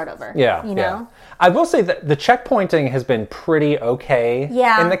have to start over. Yeah, Yeah. I will say that the checkpointing has been pretty okay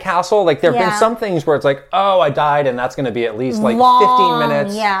in the castle. There have been some things where it's like, oh, I died, and that's going to be at least 15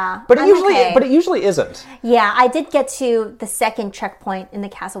 minutes. Yeah, but it usually isn't. Yeah, I did get to the second checkpoint in the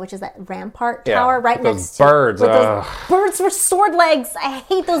castle, which is that rampart tower right next to birds. Those birds with sword legs. I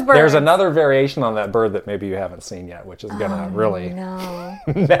hate those birds. There's another variation on that bird that maybe you haven't seen yet, which is going to really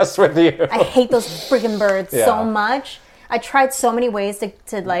mess with you. I hate those freaking birds so much. I tried so many ways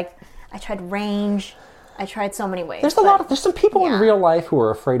to I tried range. I tried so many ways. There's some people in real life who are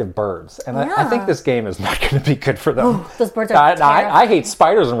afraid of birds, and I think this game is not going to be good for them. Ooh, those birds are terrifying. I hate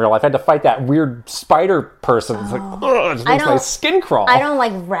spiders in real life. I had to fight that weird spider person. It's it just makes my skin crawl. I don't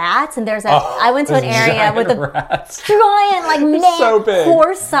like rats, and I went to an area with rats. Giant, so big,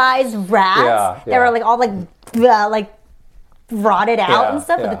 horse-sized rats that were all rotted out and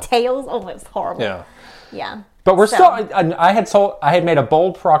stuff with the tails. Oh, it was horrible. Yeah. But we're still. I had made a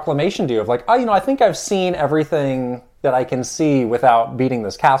bold proclamation to you of I think I've seen everything that I can see without beating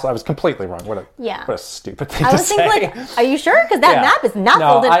this castle. I was completely wrong. What a stupid thing to say. I was thinking, are you sure? Because that map is not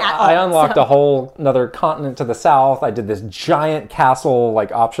folded at all. I unlocked a whole another continent to the south. I did this giant castle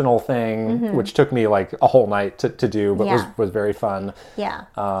optional thing, which took me a whole night to do, but was very fun. Yeah,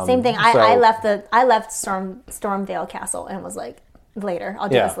 same thing. I left Stormvale Castle and was like, later. I'll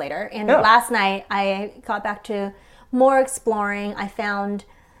do this later. And last night I got back to more exploring. I found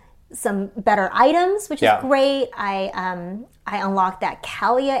some better items, which is great. I unlocked that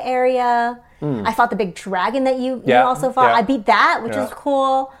Kalia area. I fought the big dragon that you also fought. I beat that, which was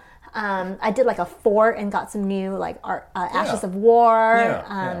cool. I did a fort and got some new Ashes of War.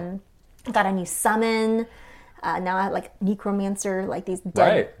 Got a new summon. Now I have necromancer, these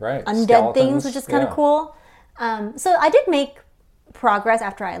dead undead Skeletons. Things, which is kind of cool. So I did make progress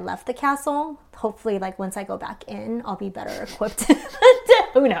after I left the castle. Hopefully, once I go back in, I'll be better equipped.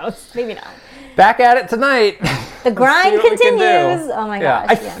 Who knows? Maybe not. Back at it tonight. The grind continues. Oh my gosh.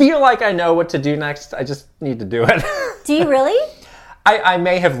 I feel like I know what to do next. I just need to do it. Do you really? I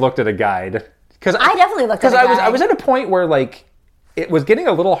may have looked at a guide. I definitely looked at a guide. Because I was at a point where it was getting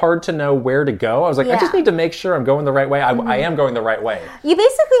a little hard to know where to go. I was I just need to make sure I'm going the right way. I am going the right way. You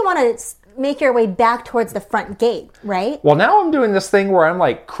basically want to make your way back towards the front gate, right? Well, now I'm doing this thing where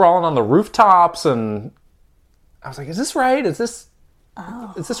I'm crawling on the rooftops, and I was like, is this right? Is this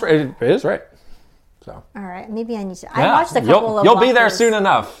right? It is right. So. All right, maybe I need to. I watched a couple of. You'll be there soon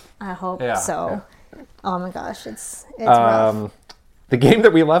enough. I hope so. Yeah. Oh my gosh, it's rough. The game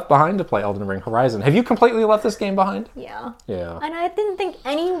that we left behind to play, Elden Ring Horizon. Have you completely left this game behind? Yeah. Yeah. And I didn't think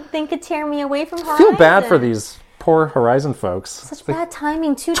anything could tear me away from Horizon. I feel bad for these poor Horizon folks. Such bad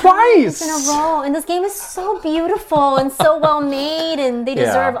timing, twice in a row. And this game is so beautiful and so well made, and they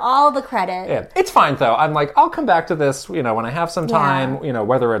deserve all the credit. Yeah. It's fine though. I'm I'll come back to this, when I have some time,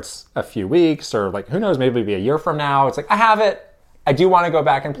 whether it's a few weeks or who knows, maybe it'll be a year from now. It's I have it. I do want to go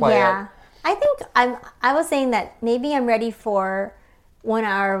back and play it. I think I was saying that maybe I'm ready for 1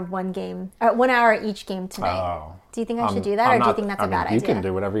 hour one game, or 1 hour each game tonight. Oh. Do you think I should do that, or do you think that's a bad idea? You can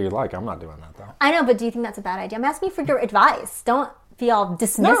do whatever you like. I'm not doing that, though. I know, but do you think that's a bad idea? I'm asking for your advice. Don't be all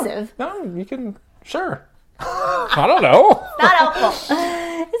dismissive. No, you can. Sure. I don't know. Not helpful. It's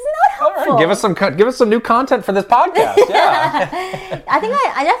not helpful. All right, give us some new content for this podcast. Yeah. I think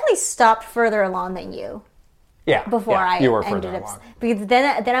I definitely stopped further along than you. Yeah. Before I you were ended further up, along. because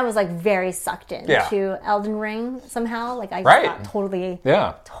then I was like very sucked in to Elden Ring somehow. Like I got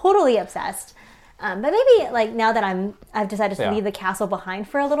totally obsessed. But maybe like now that I've decided to leave the castle behind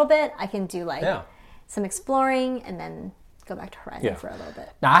for a little bit, I can do like some exploring and then go back to Horizon for a little bit.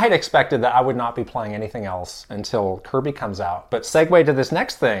 Now I had expected that I would not be playing anything else until Kirby comes out. But segue to this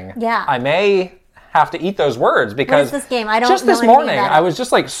next thing. Yeah. I may have to eat those words because what is this game? I don't just know this morning I was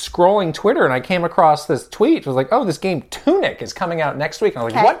just like scrolling Twitter and I came across this tweet. It was like, oh, this game Tunic is coming out next week. And I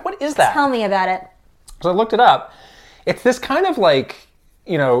was like, what is that? Tell me about it. So I looked it up. It's this kind of like,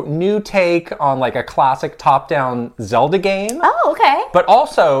 new take on like a classic top-down Zelda game. Oh, okay. But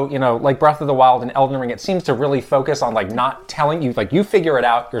also, like Breath of the Wild and Elden Ring, it seems to really focus on like not telling you, like you figure it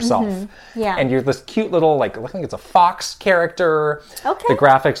out yourself. Mm-hmm. Yeah. And you're this cute little, like, I think it's a fox character. Okay. The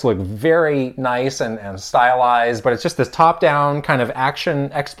graphics look very nice and stylized, but it's just this top-down kind of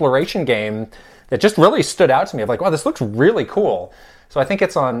action exploration game that just really stood out to me. Of like, wow, this looks really cool. So I think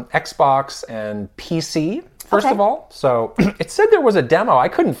it's on Xbox and PC. First of all, so it said there was a demo. I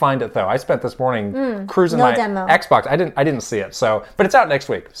couldn't find it though. I spent this morning cruising my Xbox. I didn't see it. So, but it's out next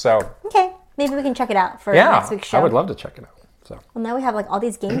week. So okay, maybe we can check it out for next week's show. I would love to check it out. So well, now we have like all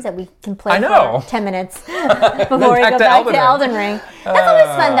these games that we can play I know. for 10 minutes before we go back to Elden Ring. That's always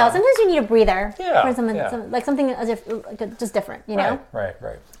fun though. Sometimes you need a breather for something as if just different, Right.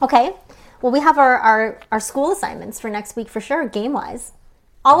 Okay. Well, we have our school assignments for next week for sure, game wise.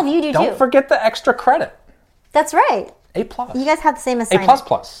 All of you do too. Don't forget the extra credit. That's right. A+. You guys have the same assignment.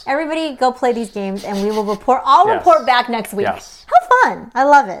 A++. Everybody go play these games and we will report. I'll report back next week. Yes. How fun. I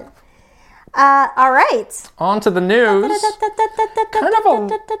love it. All right. On to the news.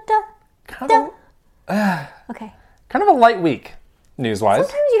 Okay. Kind of a light week, news-wise.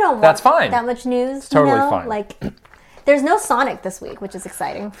 Sometimes you don't That's want fine. that much news. It's totally fine. Like, there's no Sonic this week, which is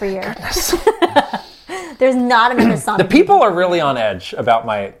exciting for you. There's not another Sonic. The people are really on edge about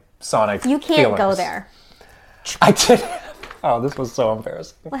my Sonic You can't feelings. go there. I did. Oh, this was so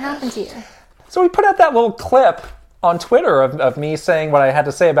embarrassing. What happened to you? So we put out that little clip on Twitter of me saying what I had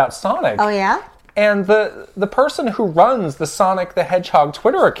to say about Sonic. Oh, yeah? And the person who runs the Sonic the Hedgehog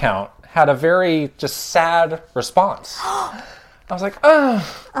Twitter account had a very just sad response. I was like,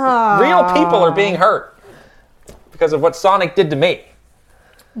 real people are being hurt because of what Sonic did to me.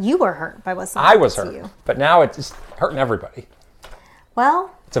 You were hurt by what Sonic I was did hurt, to you. but now it's hurting everybody.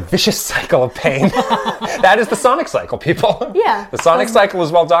 Well... It's a vicious cycle of pain. That is the Sonic cycle, people. Yeah. The Sonic cycle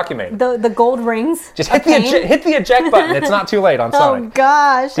is well documented. The gold rings. Just hit the eject button. It's not too late on Sonic. Oh,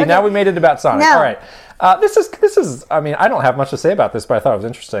 gosh. See, now we made it about Sonic. No. All right. This is, I mean, I don't have much to say about this, but I thought it was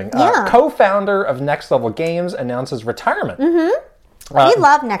interesting. Yeah. Co-founder of Next Level Games announces retirement. Mm-hmm. We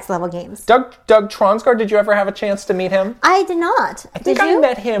love Next Level Games. Doug Tronsgaard, did you ever have a chance to meet him? I did not. I think I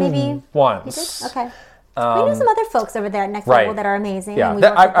met him once. You did? Okay. We know some other folks over there at Next Level that are amazing. Yeah, and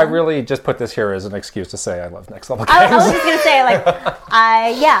I really just put this here as an excuse to say I love Next Level Games. I was just going to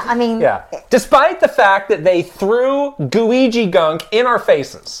say, Yeah. Despite the fact that they threw Gooigi gunk in our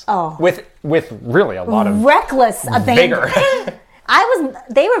faces with really a lot of reckless abandon. vigor.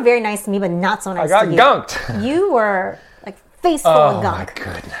 They were very nice to me, but not so nice to you. I got gunked. You were like face full of gunk. Oh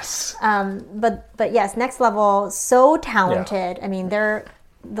my goodness. But yes, Next Level, so talented. Yeah. I mean, they're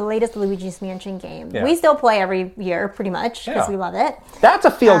the latest Luigi's Mansion game. Yeah. We still play every year, pretty much, because we love it. That's a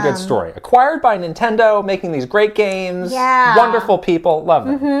feel-good story. Acquired by Nintendo, making these great games. Yeah. Wonderful people. Love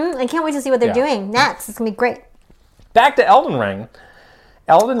them. Mm-hmm. I can't wait to see what they're doing next. It's going to be great. Back to Elden Ring.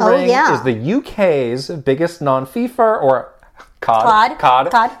 Elden Ring is the UK's biggest non-FIFA or COD.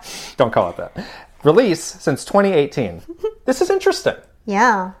 Don't call it that. Release since 2018. This is interesting.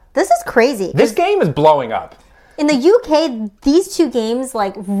 Yeah. This is crazy. This game is blowing up. In the UK, these two games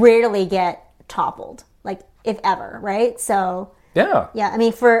like rarely get toppled, like if ever, right? So yeah. I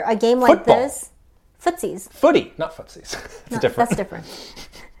mean, for a game like this, footsies. Footy, not footsies. Different. That's different.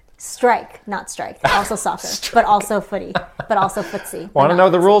 Strike, not strike. Also soccer, but also footy, but also footsie. Want to know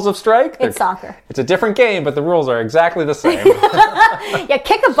the rules of strike? It's soccer. It's a different game, but the rules are exactly the same. Yeah,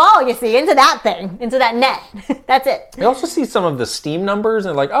 kick a ball, you see, into that thing, into that net. That's it. I also see some of the Steam numbers,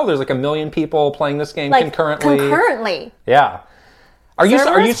 and like, there's like 1 million people playing this game concurrently. Concurrently. Yeah. Are you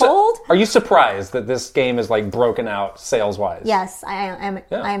surprised that this game is like broken out sales-wise? Yes, I am.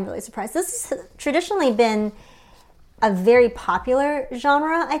 I am really surprised. This has traditionally been a very popular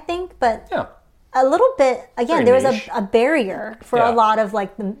genre, I think, but Yeah. a little bit, again, Very there was niche. a barrier for a lot of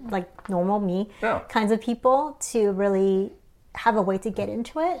like normal me kinds of people to really have a way to get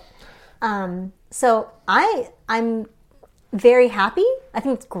into it. So I'm very happy. I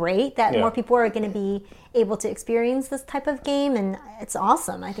think it's great that more people are going to be able to experience this type of game, and it's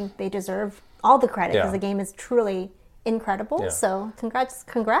awesome. I think they deserve all the credit because the game is truly incredible. So congrats.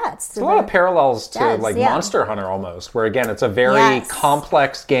 It's a lot of parallels to like Monster Hunter almost, where again it's a very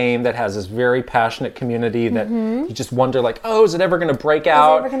complex game that has this very passionate community that you just wonder like, oh, is it ever going to break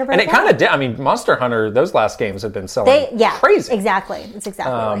out? And it kind of did. I mean, Monster Hunter, those last games have been selling crazy. Exactly. It's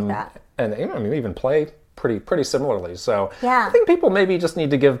exactly like that. And you know, I mean, even play pretty similarly. So I think people maybe just need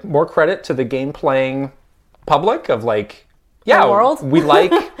to give more credit to the game playing public of like, the world. we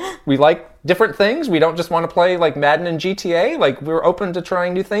like different things. We don't just want to play like Madden and GTA. Like we're open to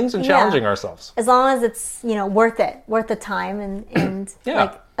trying new things and challenging ourselves. As long as it's, you know, worth the time and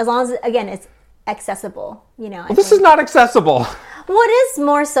like as long as again it's accessible, you know. Well, this is not accessible. Well, it is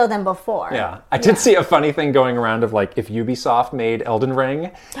more so than before. Yeah. I did see a funny thing going around of like if Ubisoft made Elden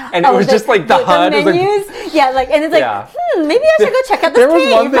Ring and it was just like the HUD. The menus? Like, and it's like, maybe I should go check out this There was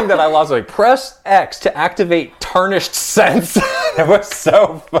game. one thing that I lost, like press X to activate tarnished sense. It was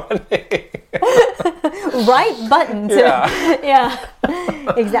so funny. Right button. Exactly.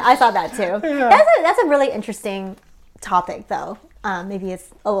 I saw that too. Yeah. That's a really interesting topic though. Maybe it's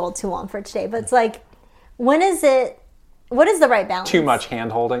a little too long for today, but it's like, what is the right balance? Too much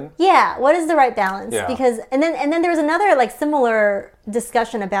hand holding. Yeah, what is the right balance? Yeah. Because and then there was another like similar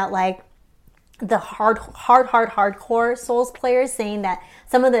discussion about like the hardcore Souls players saying that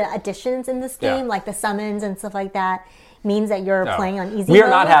some of the additions in this game, like the summons and stuff like that, means that you're playing on easy We are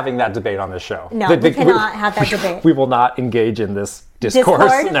mode. not having that debate on this show. No, we cannot have that debate. We will not engage in this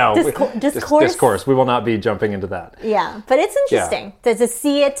discourse. Discord? No. Discourse? We will not be jumping into that. Yeah, but it's interesting to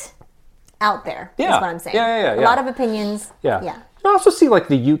see it out there. Is what I'm saying. Yeah. A lot of opinions. Yeah. You also see like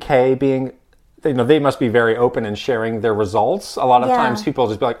the UK being, you know, they must be very open in sharing their results. A lot of times people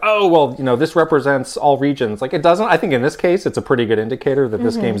just be like, oh, well, you know, this represents all regions. Like it doesn't. I think in this case, it's a pretty good indicator that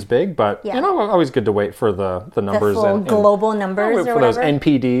this game's big, but you know, always good to wait for the numbers. The full global numbers or for whatever. those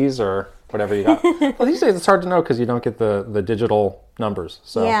NPDs or whatever you got. Well, these days it's hard to know because you don't get the digital numbers.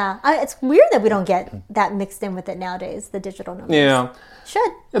 So it's weird that we don't get that mixed in with it nowadays, the digital numbers. Yeah.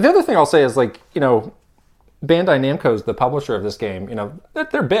 Should. The other thing I'll say is like, you know, Bandai Namco's the publisher of this game. You know,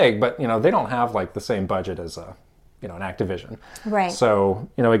 they're big, but you know, they don't have like the same budget as an Activision. Right. So,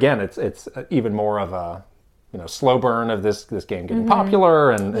 you know, again, it's even more of a, you know, slow burn of this game getting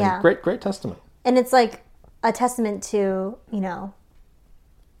popular and great testament. And it's like a testament to, you know,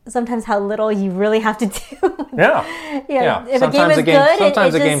 sometimes how little you really have to do. Yeah. If a game is good,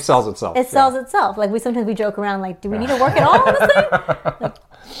 sometimes a game sells itself. It sells itself. Like sometimes we joke around, like, do we need to work at all on this thing? Like,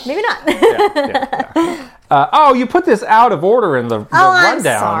 maybe not. Oh, you put this out of order in the rundown. I'm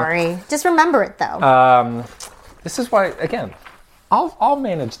sorry. Just remember it though. This is why, again, I'll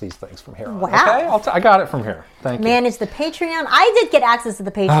manage these things from here on. Wow. Okay? I got it from here. Thank you. Manage the Patreon. I did get access to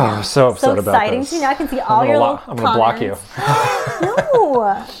the Patreon. Oh, so upset about exciting. this. See, now I can see all your little I'm going to block you.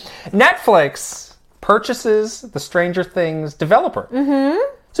 No. Netflix purchases the Stranger Things developer.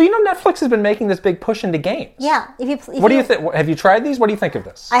 So you know Netflix has been making this big push into games. Yeah. What do you think? Have you tried these? What do you think of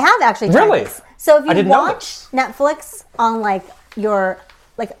this? I have actually tried Really? this. So if I you didn't know watch Netflix on like your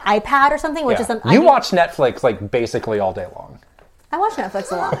like iPad or something, which is something you watch Netflix like basically all day long. I watch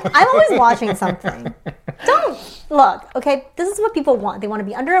Netflix a lot. I'm always watching something. Don't look, okay? This is what people want. They want to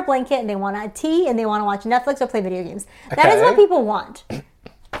be under a blanket and they want a tea and they want to watch Netflix or play video games. That is what people want.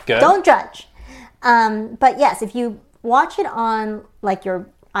 Good. Don't judge. But yes, if you watch it on like your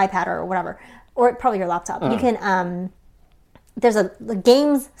iPad or whatever, or probably your laptop, you can. There's the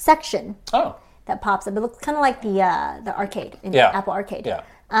games section. That pops up. It looks kind of like the arcade in Apple Arcade. Yeah.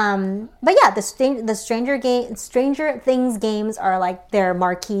 But yeah, the Stranger Things games are like their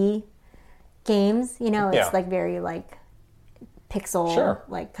marquee games. You know, it's like very like pixel,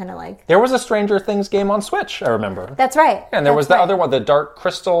 like kind of like. There was a Stranger Things game on Switch. I remember. That's right. And there was the other one, the Dark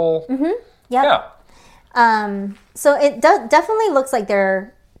Crystal. Yeah. So it definitely looks like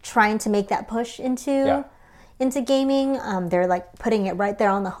they're trying to make that push into gaming. They're like putting it right there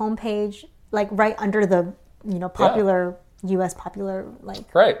on the homepage, like right under the popular U.S. popular like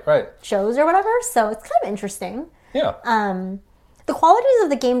shows or whatever. So it's kind of interesting. Yeah. The qualities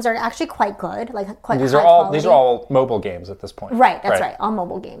of the games are actually quite good. Like quite. These are all mobile games at this point. Right. That's right. All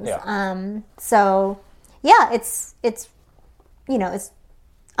mobile games. Yeah. So yeah, it's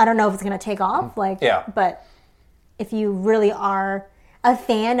I don't know if it's going to take off. But if you really are a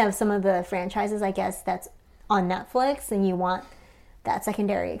fan of some of the franchises, I guess that's on Netflix and you want that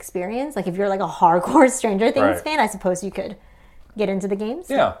secondary experience, like if you're like a hardcore Stranger Things fan, I suppose you could get into the games.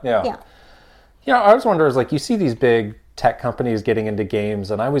 Yeah. You know, I always wonder is like you see these big tech companies getting into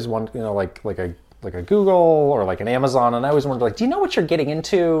games, and I always wonder, you know, like a Google or like an Amazon, and I always wonder, like, do you know what you're getting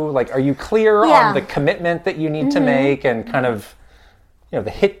into? Like, are you clear on the commitment that you need to make, and kind of, you know,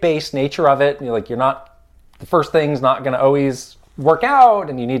 the hit-based nature of it? You're like, the first thing's not going to always work out,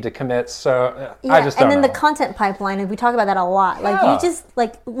 and you need to commit. So I just don't know. And then the content pipeline, and we talk about that a lot. Like, you just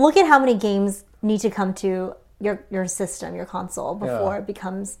like look at how many games need to come to your system, your console, before it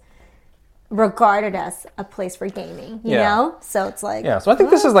becomes regarded as a place for gaming, you know? So it's like... Yeah, so I think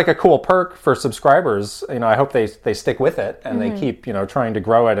this is like a cool perk for subscribers. You know, I hope they stick with it and they keep, you know, trying to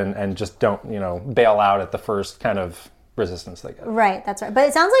grow it and just don't, you know, bail out at the first kind of resistance they get. Right, that's right. But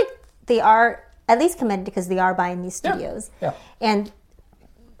it sounds like they are at least committed because they are buying these studios. Yeah. And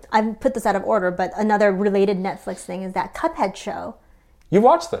I put this out of order, but another related Netflix thing is that Cuphead show. You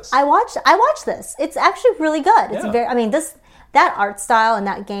watched this? I watched this. It's actually really good. It's very... I mean, that art style and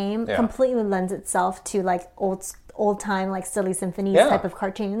that game completely lends itself to like old time like Silly Symphonies type of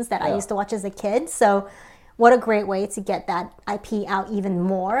cartoons that I used to watch as a kid. So what a great way to get that IP out even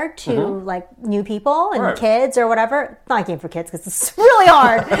more to like new people and kids or whatever. Not a game for kids because it's really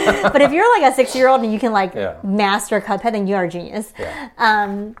hard. But if you're like a 6-year-old and you can like master Cuphead, then you are a genius.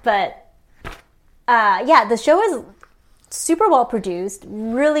 The show is super well produced,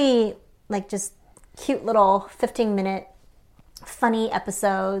 really like just cute little 15-minute funny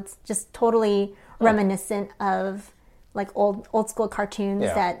episodes, just totally reminiscent of like old school cartoons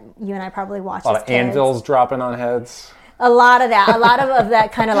that you and I probably watched. A lot of anvils dropping on heads. A lot of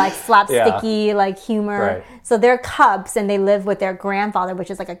that kind of like slapsticky like humor. Right. So they're cubs and they live with their grandfather,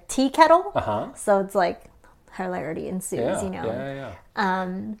 which is like a tea kettle. So it's like hilarity ensues, you know.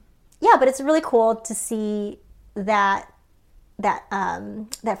 But it's really cool to see that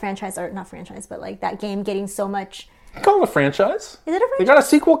franchise, or not franchise, but like that game getting so much. Call it a franchise. Is it a franchise? They got a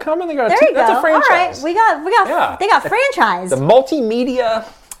sequel coming. They got that's a franchise. All right, they got franchise. The multimedia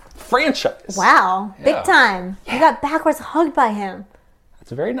franchise. Wow, big time. You got backwards hugged by him.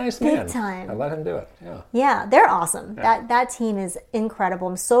 That's a very nice man. Big time. I let him do it. Yeah, they're awesome. That team is incredible.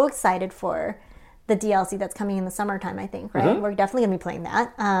 I'm so excited for the DLC that's coming in the summertime. I think we're definitely gonna be playing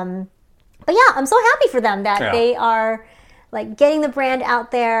that. But yeah, I'm so happy for them that they are like getting the brand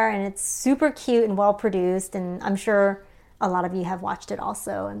out there, and it's super cute and well produced, and I'm sure a lot of you have watched it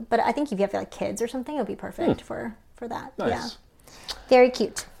also. But I think if you have like kids or something, it would be perfect for that. Nice. Yeah, very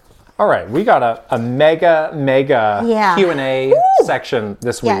cute. All right, we got a mega Q&A section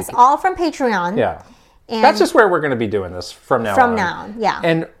this week. Yes, all from Patreon. Yeah, and that's just where we're going to be doing this from now on. From now on, yeah.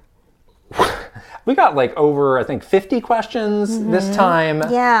 And we got like over, I think, 50 questions this time.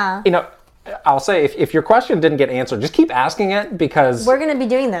 Yeah. You know, I'll say if your question didn't get answered, just keep asking it, because we're going to be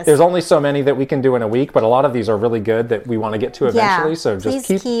doing this. There's only so many that we can do in a week, but a lot of these are really good that we want to get to eventually. So just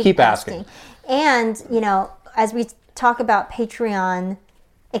keep asking. And, you know, as we talk about Patreon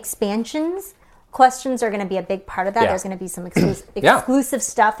expansions, questions are going to be a big part of that. There's going to be some exclusive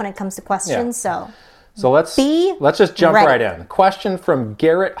stuff when it comes to questions. So let's just jump right in. Question from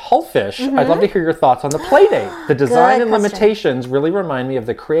Garrett Hullfish. I'd love to hear your thoughts on the Playdate. The design and limitations really remind me of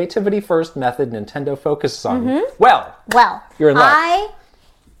the creativity-first method Nintendo focuses on. Well, you're in luck. I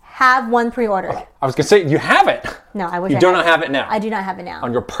have one pre-ordered. I was going to say, you have it. No, I wish you do not have it now. I do not have it now.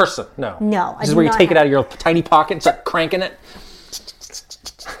 On your person, no. No, This is where you take it out of your tiny pocket and start cranking it.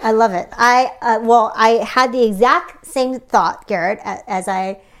 I love it. I had the exact same thought, Garrett, as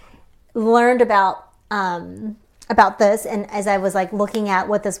I learned about this, and as I was like looking at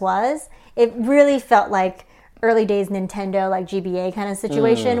what this was, it really felt like early days Nintendo, like GBA kind of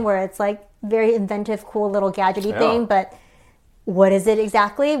situation, where it's like very inventive, cool little gadgety thing, but what is it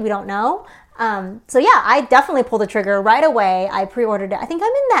exactly? We don't know. I definitely pulled the trigger right away. I pre-ordered it. I think I'm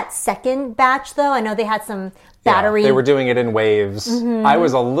in that second batch though. I know they had some battery. They were doing it in waves. I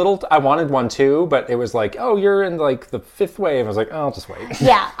wanted one too, but it was like, oh, you're in like the 5th wave. I was like, oh, I'll just wait.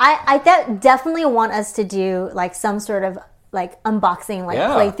 Yeah, I definitely want us to do like some sort of like unboxing, like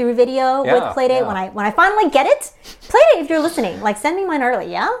playthrough video with Playdate when I finally get it. Playdate, if you're listening, like send me mine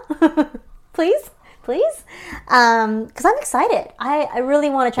early, please, because I'm excited. I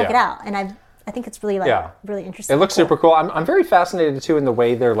really want to check it out, and I think it's really really interesting. It looks super cool. I'm very fascinated too in the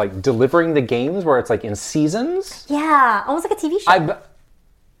way they're like delivering the games, where it's like in seasons. Yeah, almost like a TV show.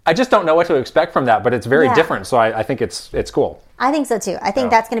 I just don't know what to expect from that, but it's very different. So I think it's cool. I think so too. I think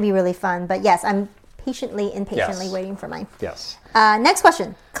that's going to be really fun. But yes, I'm impatiently waiting for mine. Yes. Next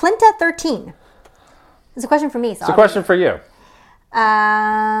question, Clinta13. It's a question for me. It's a question for you.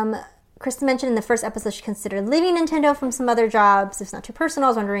 Kristen mentioned in the first episode she considered leaving Nintendo from some other jobs. If it's not too personal, I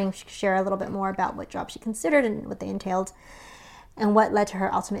was wondering if she could share a little bit more about what jobs she considered and what they entailed and what led to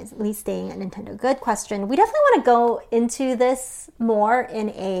her ultimately staying at Nintendo. Good question. We definitely want to go into this more in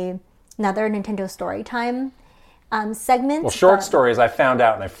another Nintendo Storytime segment. Well, short stories, I found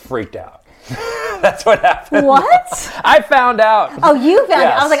out and I freaked out. That's what happened. What? I found out. Oh, you found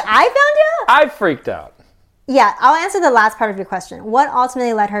out? I was like, I found out? I freaked out. Yeah, I'll answer the last part of your question. What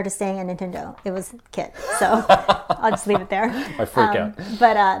ultimately led her to staying at Nintendo? It was Kit. So I'll just leave it there. I freak out.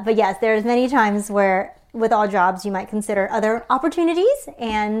 But yes, there's many times where with all jobs you might consider other opportunities,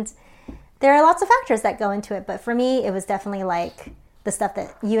 and there are lots of factors that go into it. But for me, it was definitely like the stuff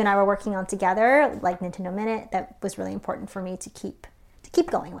that you and I were working on together, like Nintendo Minute, that was really important for me to keep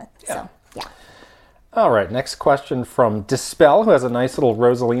going with. Yeah. So yeah. All right, next question from Dispel, who has a nice little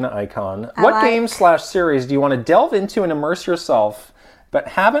Rosalina icon. What game/series do you want to delve into and immerse yourself, but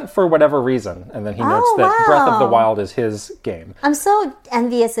haven't for whatever reason? And then he notes that Breath of the Wild is his game. I'm so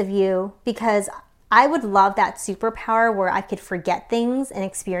envious of you because I would love that superpower where I could forget things and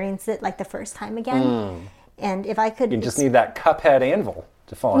experience it like the first time again. And if I could... You just need that Cuphead anvil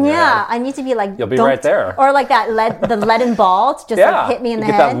to fall on your head. Yeah, I need to be like... You'll be right there. Or like that the leaden ball to just like hit me in the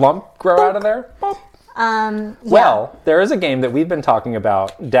head. Get that lump grow out of there. Well, there is a game that we've been talking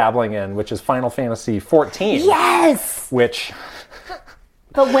about dabbling in, which is Final Fantasy XIV. Yes! Which...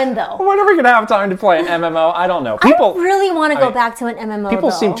 But when, though? When are we going to have time to play an MMO? I don't know. I really want to go back to an MMO, People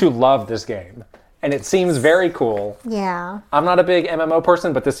seem to love this game. And it seems very cool. Yeah. I'm not a big MMO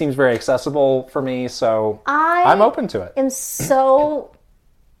person, but this seems very accessible for me, so I'm open to it.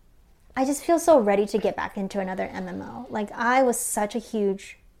 I just feel so ready to get back into another MMO. Like, I was such a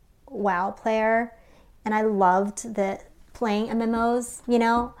huge WoW player, and I loved playing MMOs, you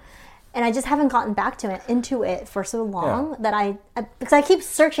know? And I just haven't gotten back into it for so long that because I keep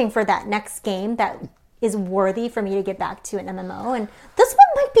searching for that next game that is worthy for me to get back to an MMO, and this one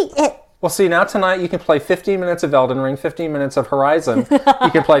might be it. Well, see, now tonight you can play 15 minutes of Elden Ring, 15 minutes of Horizon. You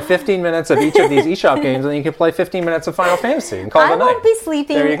can play 15 minutes of each of these eShop games, and then you can play 15 minutes of Final Fantasy and call it a night. I won't be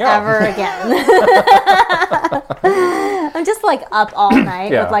sleeping ever again. I'm just like up all night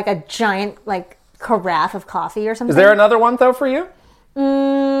with like a giant like carafe of coffee or something. Is there another one, though, for you?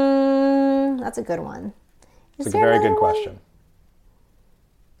 That's a good one. It's a very good question.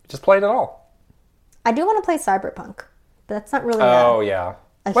 Just played it all. I do want to play Cyberpunk, but that's not really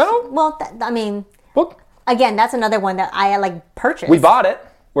again, that's another one that I like purchased. We bought it.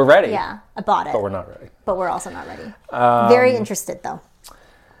 We're ready. Yeah, I bought it. But we're not ready. But we're also not ready. Very interested, though.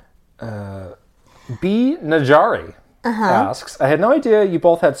 B. Najari asks, I had no idea you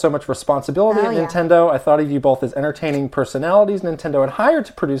both had so much responsibility at Nintendo. I thought of you both as entertaining personalities Nintendo had hired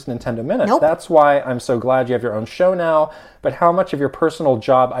to produce Nintendo Minute. Nope. That's why I'm so glad you have your own show now. But how much of your personal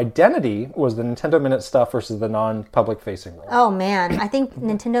job identity was the Nintendo Minute stuff versus the non-public facing role? Oh, man. I think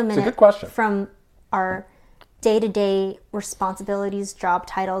Nintendo Minute, it's a good question. From our day-to-day responsibilities, job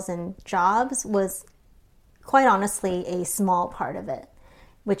titles, and jobs was quite honestly a small part of it,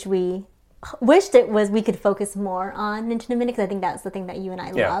 which we wished we could focus more on Nintendo Minute, because I think that's the thing that you and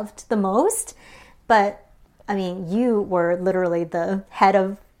I loved the most. But I mean, you were literally the head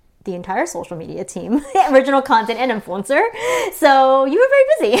of the entire social media team, original content and influencer, so you were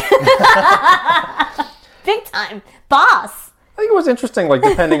very busy. Big time boss. I think it was interesting, like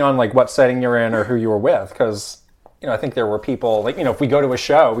depending on like what setting you're in or who you were with, because I think there were people like, if we go to a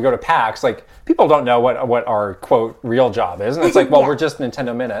show, we go to PAX, like people don't know what our quote real job is, and it's like, well, we're just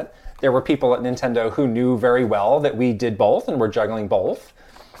Nintendo Minute. There were people at Nintendo who knew very well that we did both and were juggling both.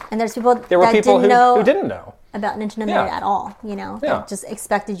 And there's people there were people who didn't know about Nintendo Minute at all, They just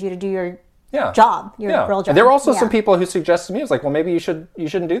expected you to do your job, your real job. And there were also some people who suggested to me, it was like, well, maybe you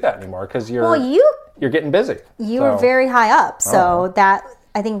shouldn't do that anymore because you're getting busy. You were very high up, so that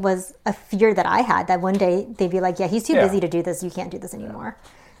I think was a fear that I had, that one day they'd be like, yeah, he's too busy to do this, you can't do this anymore.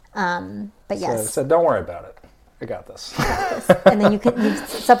 But yes. So don't worry about it. I got this. And then you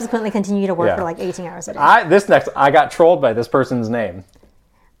subsequently continue to work for like 18 hours a day. I got trolled by this person's name.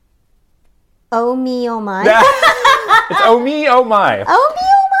 Oh me, oh my. It's oh me, oh my. Oh me,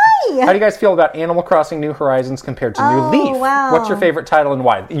 oh my. How do you guys feel about Animal Crossing New Horizons compared to New Leaf? Wow. What's your favorite title and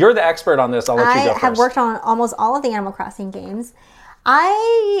why? You're the expert on this. I'll let you go first. I have worked on almost all of the Animal Crossing games.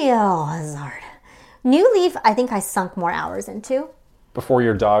 This is hard. New Leaf, I think I sunk more hours into. Before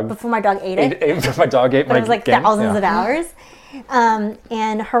my dog ate my dog ate but my it was like game? Thousands of hours.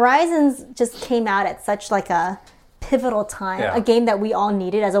 And Horizons just came out at such like a pivotal time, a game that we all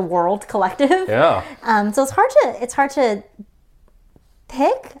needed as a world collective. Yeah. So it's hard to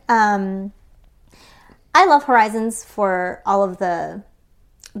pick. I love Horizons for all of the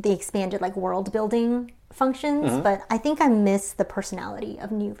the expanded like world building functions, but I think I miss the personality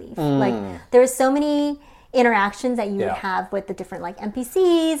of New Leaf. Like there's so many interactions that you would have with the different like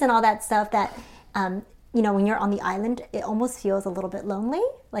NPCs and all that stuff that you know, when you're on the island, it almost feels a little bit lonely.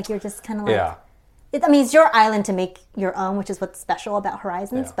 Like you're just kind of like I mean, it's your island to make your own, which is what's special about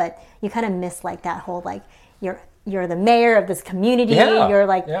Horizons, but you kind of miss like that whole like you're the mayor of this community, you're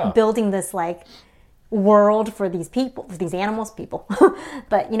like building this like world for these people, for these animals, people.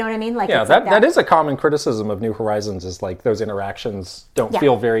 But you know what I mean? Like that is a common criticism of New Horizons is like those interactions don't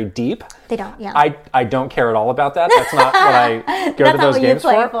feel very deep. They don't, I don't care at all about that. That's not what I go to those games for.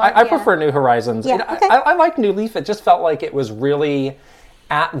 I prefer New Horizons. You know, I like New Leaf. It just felt like it was really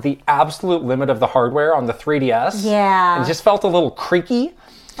at the absolute limit of the hardware on the 3DS. Yeah. And it just felt a little creaky.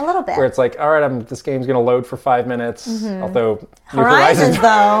 A little bit. Where it's like, all right, this game's going to load for 5 minutes. Although Horizons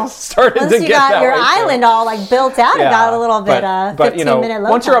though, started once to you get got that your way island all like built out, it got a little bit 15-minute load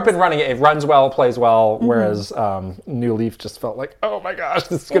once you're up and running, it runs well, plays well. Whereas New Leaf just felt like, oh my gosh,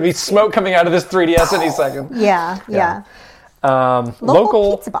 this is going to be smoke coming out of this 3DS any second. Yeah.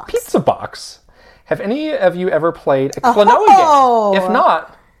 Local pizza box. Have any of you ever played a Klonoa game? If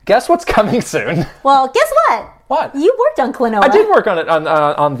not, guess what's coming soon? Well, guess what? What? You worked on Klonoa. I did work on it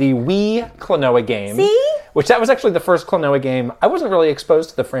on the Wii Klonoa game. See? Which that was actually the first Klonoa game. I wasn't really exposed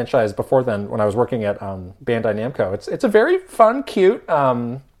to the franchise before then when I was working at Bandai Namco. It's a very fun, cute,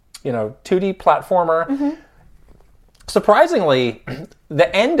 2D platformer. Surprisingly,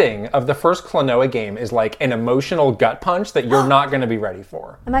 the ending of the first Klonoa game is like an emotional gut punch that you're not going to be ready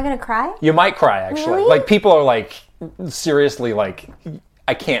for. Am I going to cry? You might cry, actually. Really? Like, people are like, seriously, like,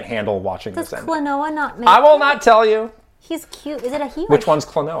 I can't handle watching this ending. Does Klonoa not make I will not tell you. He's cute. Is it a he? Which one's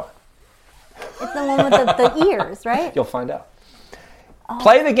Klonoa? It's the one with the ears, right? You'll find out.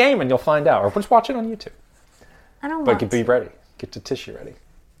 Play the game and you'll find out. Or just watch it on YouTube. I don't want But be ready. Get the tissue ready.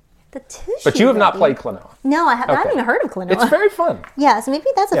 The tissue But you have not played Klonoa. No, I haven't. I haven't even heard of Klonoa. It's very fun. Yeah, so maybe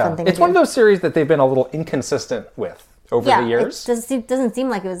that's a fun thing It's one of those series that they've been a little inconsistent with over the years. It doesn't seem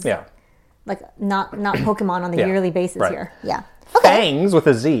like it was like not Pokemon on the yearly basis here. Yeah. Okay. Fangs with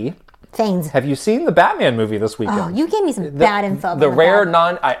a Z. Fangs. Have you seen the Batman movie this weekend? Oh, you gave me some bad info. The rare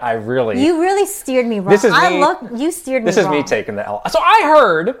I really... You really steered me wrong. This is me. You steered me This wrong. is me taking the L. So I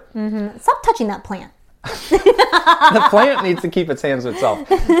heard... Stop touching that plant. The plant needs to keep its hands to itself.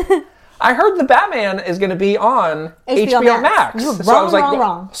 I heard the Batman is going to be on HBO Max. You were So I was like,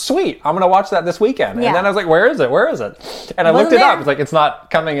 wrong. Sweet, I'm going to watch that this weekend. Yeah. And then I was like, where is it? And I looked it up. It's like, it's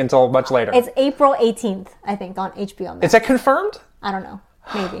not coming until much later. It's April 18th, I think, on HBO Max. Is that confirmed? I don't know.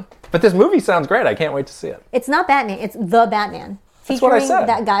 Maybe. But this movie sounds great. I can't wait to see it. It's not Batman. It's The Batman. That's what I said. Featuring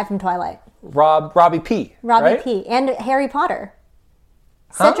that guy from Twilight. Robbie P. Robbie P. And Harry Potter.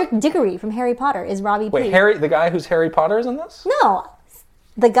 Cedric Diggory from Harry Potter is Robbie P. Wait, the guy who's Harry Potter is in this? No.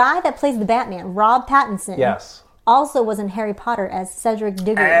 The guy that plays the Batman, Rob Pattinson. Yes. Also was in Harry Potter as Cedric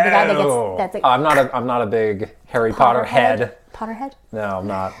Diggory, the guy that gets I'm not a big Harry Potter head. Potterhead? No, I'm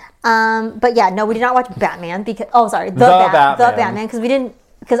not. But yeah, no, we did not watch Batman because the Batman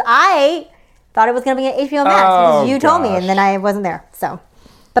because I thought it was going to be at HBO Max because you told me and then I wasn't there. So,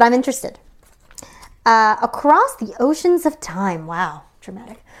 but I'm interested. Across the Oceans of Time. Wow,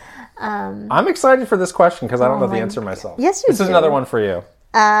 dramatic. I'm excited for this question because I don't know the answer myself. Yes, you do. This is another one for you.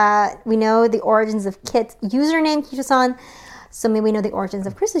 We know the origins of Kit's username, Kicho-san. So maybe we know the origins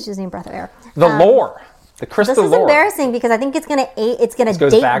of Chris's username, Breath of Air. The lore. The Krista lore. This is embarrassing because I think it's gonna date me. This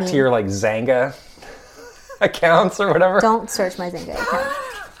goes back to your like Zanga accounts or whatever. Don't search my Zanga account.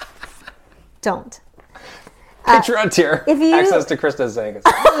 Don't. Patreon tier. Access to Krista's Zangas.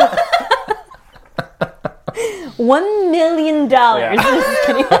 $1 million. Yeah. Just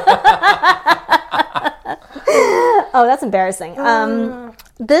kidding. Oh, that's embarrassing.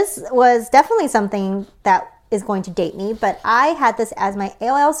 This was definitely something that is going to date me, but I had this as my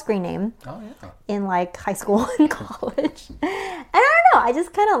AOL screen name in like high school and college. And I don't know, I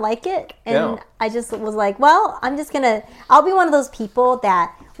just kind of like it. And I just was like, well, I'll be one of those people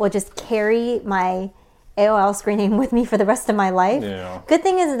that will just carry my AOL screen name with me for the rest of my life. Yeah. Good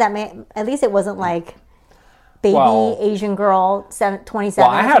thing is that at least it wasn't like baby Asian girl 27.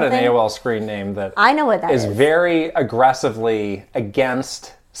 Well, I had an AOL screen name that I know what that is. Very aggressively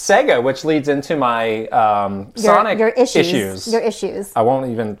against Sega, which leads into my Sonic issues. Your issues. I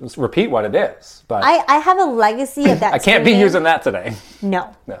won't even repeat what it is, but I have a legacy of that. I can't be using that today.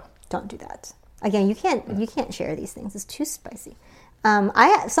 No, don't do that. Again, you can't share these things. It's too spicy.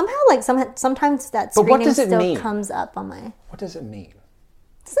 I somehow like sometimes that screen name still comes up on my. What does it mean?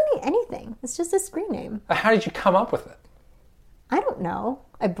 It doesn't mean anything. It's just a screen name. How did you come up with it? I don't know.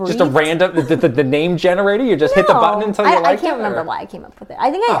 I breathed. Just a random the name generator. You just hit the button until you like it. I can't remember why I came up with it. I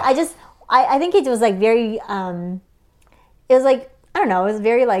think I think it was like very. It was like I don't know. It was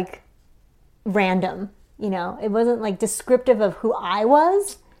very like random. You know, it wasn't like descriptive of who I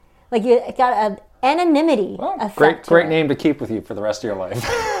was. Like it got an anonymity effect. Great name to keep with you for the rest of your life.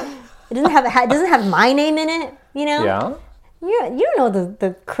 It doesn't have my name in it. You know. Yeah. You don't know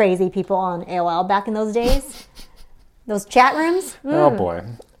the crazy people on AOL back in those days. Those chat rooms. Oh boy.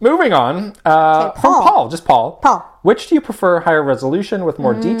 Moving on. From Paul. Just Paul. Paul. Which do you prefer, higher resolution with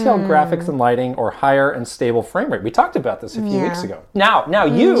more detailed graphics and lighting, or higher and stable frame rate? We talked about this a few weeks ago. Now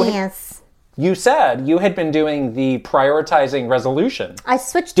you. Yes. You said you had been doing the prioritizing resolution. I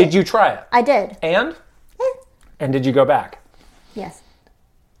switched Did you try it? I did. And? And did you go back? Yes.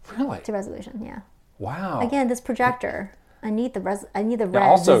 Really? To resolution, yeah. Wow. Again, this projector. I need the res.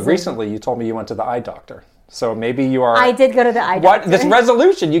 Also, recently you told me you went to the eye doctor. So maybe you are... I did go to the eye doctor. What? This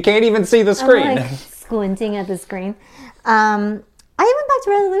resolution, you can't even see the screen. I'm like squinting at the screen. I went back to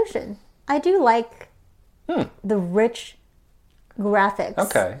resolution. I do like the rich graphics.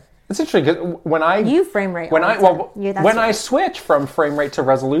 Okay. It's interesting because when I... You frame rate. When I switch from frame rate to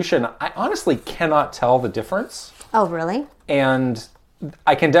resolution, I honestly cannot tell the difference. Oh, really? And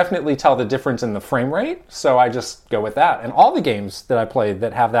I can definitely tell the difference in the frame rate, so I just go with that. And all the games that I played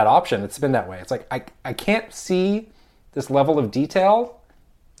that have that option, it's been that way. It's like I can't see this level of detail.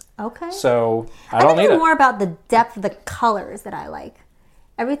 Okay. So I don't need it. It's more about the depth of the colors that I like.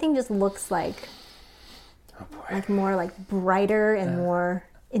 Everything just looks like more like brighter and more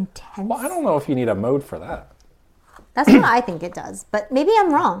intense. Well, I don't know if you need a mode for that. That's what I think it does. But maybe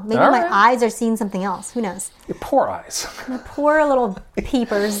I'm wrong. Maybe my eyes are seeing something else. Who knows? Your poor eyes. My poor little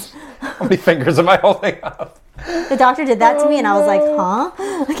peepers. How many fingers am I holding up? The doctor did that to me and I was like, huh?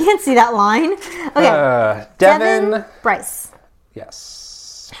 I can't see that line. Okay. Devin Bryce. Yes.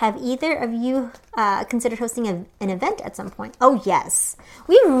 Have either of you considered hosting an event at some point? Oh, yes.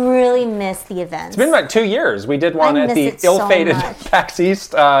 We really miss the events. It's been about 2 years. We did one at the ill-fated PAX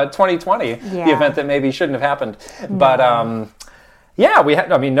East 2020, the event that maybe shouldn't have happened. No. But,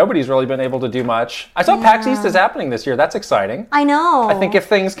 nobody's really been able to do much. I saw PAX East is happening this year. That's exciting. I know. I think if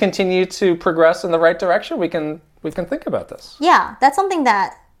things continue to progress in the right direction, we can think about this. Yeah, that's something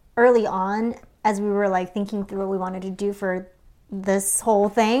that early on, as we were like thinking through what we wanted to do for this whole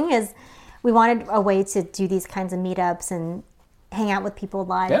thing, is we wanted a way to do these kinds of meetups and hang out with people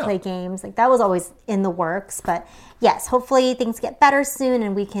live, play games. Like that was always in the works. But yes, hopefully things get better soon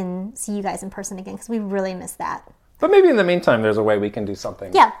and we can see you guys in person again because we really miss that. But maybe in the meantime, there's a way we can do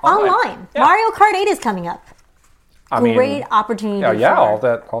something. Yeah, online. Yeah. Mario Kart 8 is coming up. Great opportunity. All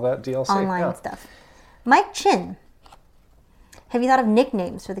that DLC. Online stuff. Mike Chin. Have you thought of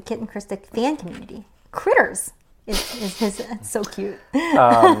nicknames for the Kit and Krista fan community? Critters. It's so cute.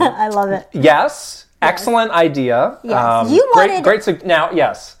 I love it. Yes. Excellent idea. Yes. You wanted... Great. Now,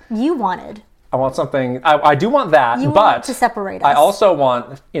 yes. You wanted... I want something... I do want that, you but... want to separate us. I also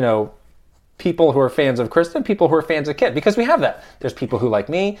want, people who are fans of Krista, people who are fans of Kit, because we have that. There's people who like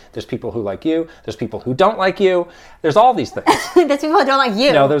me. There's people who like you. There's people who don't like you. There's all these things. There's people who don't like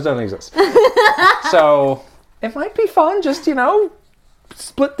you. No, those don't exist. So it might be fun just,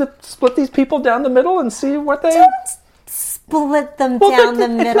 split these people down the middle and see what they... Don't split them down the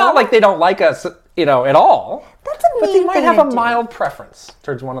middle. It's not like they don't like us, at all. That's a mean But they might thing have to a do. mild preference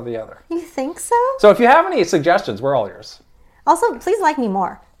towards one or the other. You think so? So if you have any suggestions, we're all ears. Also, please like me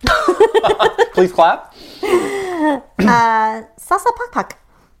more. Please clap. Sasa Pak.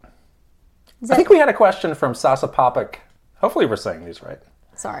 I think we had a question from Sasa Papak. Hopefully we're saying these right.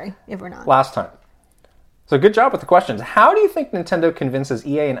 Sorry if we're not. Last time. So good job with the questions. How do you think Nintendo convinces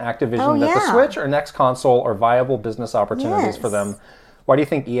EA and Activision that the Switch or next console are viable business opportunities for them? Why do you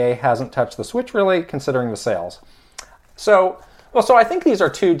think EA hasn't touched the Switch really, considering the sales? So I think these are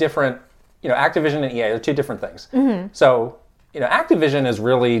two different, Activision and EA are two different things. Mm-hmm. So, Activision has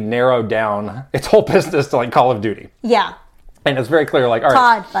really narrowed down its whole business to like Call of Duty. Yeah. And it's very clear, like, all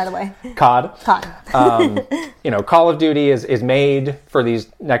right. COD, by the way. COD. COD. Call of Duty is made for these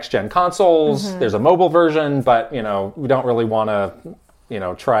next-gen consoles. Mm-hmm. There's a mobile version, but, we don't really want to,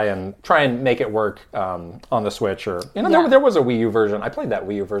 try and make it work on the Switch. Or, there was a Wii U version. I played that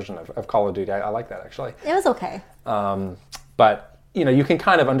Wii U version of Call of Duty. I like that, actually. It was okay. But, you can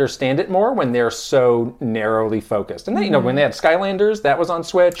kind of understand it more when they're so narrowly focused. And, then, when they had Skylanders, that was on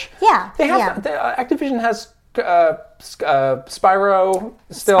Switch. Yeah. Activision has... Spyro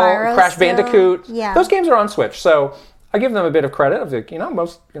still, Crash Bandicoot. Yeah. Those games are on Switch, so I give them a bit of credit. Of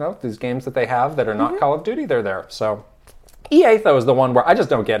most these games that they have that are not Call of Duty, they're there. So EA though is the one where I just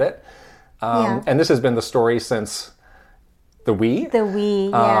don't get it. And this has been the story since the Wii. The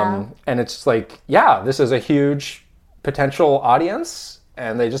Wii, yeah. And it's like, yeah, this is a huge potential audience,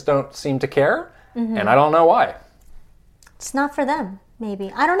 and they just don't seem to care, and I don't know why. It's not for them,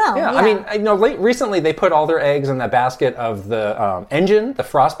 maybe. I don't know. Yeah, I mean, recently they put all their eggs in that basket of the engine, the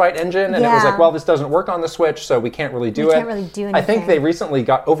Frostbite engine, and it was like, well, this doesn't work on the Switch, so we can't really do it. Can't really do anything. I think they recently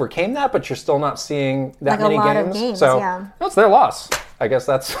overcame that, but you're still not seeing that many a lot games. Of games. So it's their loss. I guess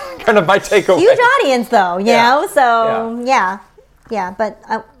that's kind of my takeaway. Huge audience, though, you know? So, yeah, but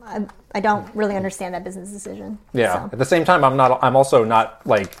I don't really understand that business decision. Yeah. So. At the same time, I'm also not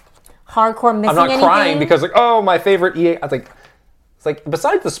like hardcore missing anything. I'm not crying because like, oh, my favorite EA. I think it's like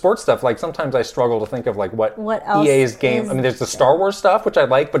besides the sports stuff, like sometimes I struggle to think of like what else EA's game. I mean, there's the Star Wars stuff which I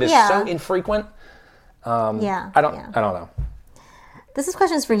like, but it's so infrequent. I don't know. This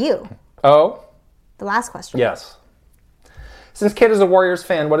question is for you. Oh, the last question. Yes. Since Kid is a Warriors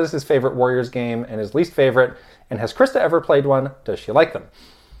fan, what is his favorite Warriors game and his least favorite? And has Krista ever played one? Does she like them?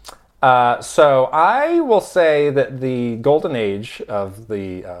 So I will say that the golden age of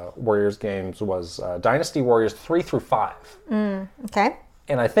the Warriors games was Dynasty Warriors 3 through 5. Okay.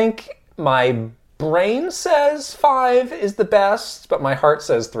 And I think my brain says 5 is the best, but my heart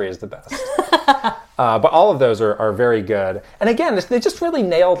says 3 is the best. But all of those are very good. And again, they just really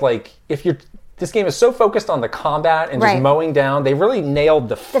nailed, like, this game is so focused on the combat and just mowing down. They really nailed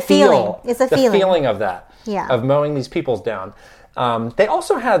the feeling. It's the feeling of that, of mowing these peoples down. They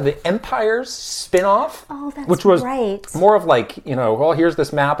also had the Empires spin-off, which was more of like, well, here's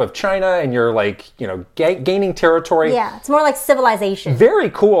this map of China and you're like, gaining territory. Yeah, it's more like Civilization. Very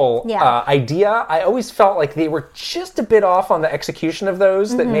cool idea. I always felt like they were just a bit off on the execution of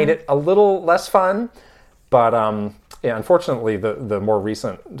those that made it a little less fun. But unfortunately, the more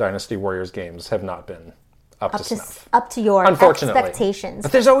recent Dynasty Warriors games have not been up to snuff. Up to your expectations.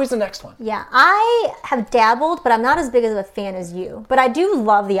 But there's always the next one. Yeah, I have dabbled, but I'm not as big of a fan as you. But I do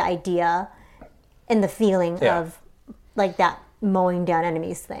love the idea and the feeling of like that mowing down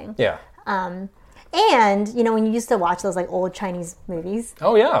enemies thing. Yeah. And when you used to watch those like old Chinese movies.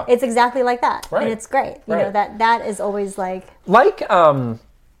 Oh yeah. It's exactly like that. Right. And it's great. You know, that is always like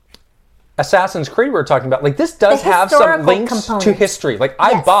Assassin's Creed we were talking about. Like this does have some links to history. Like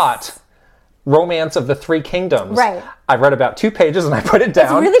I bought Romance of the Three Kingdoms. Right. I read about 2 pages and I put it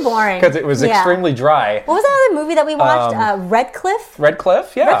down. It's really boring. Because it was extremely dry. What was that other movie that we watched? Redcliffe?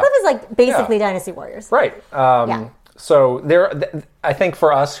 Redcliffe, yeah. Redcliffe is like basically Dynasty Warriors. Right. So I think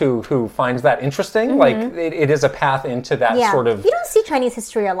for us who finds that interesting, like it is a path into that sort of... You don't see Chinese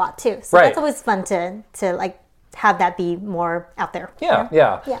history a lot too. So that's always fun to like have that be more out there.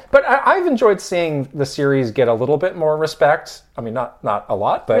 Yeah. But I've enjoyed seeing the series get a little bit more respect. I mean, not a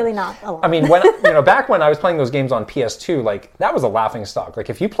lot, but... Really not a lot. I mean, when back when I was playing those games on PS2, like, that was a laughing stock. Like,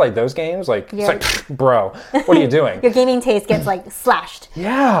 if you played those games, like, it's like, bro, what are you doing? Your gaming taste gets, like, slashed.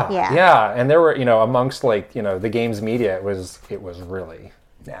 Yeah. And there were, amongst, like, the games media, it was really...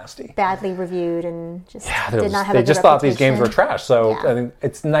 nasty. Badly reviewed and just did not have a They good just thought these games were trash. So Yeah. I mean,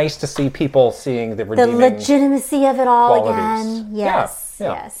 it's nice to see people seeing the redeeming legitimacy of it all qualities. again. Yes.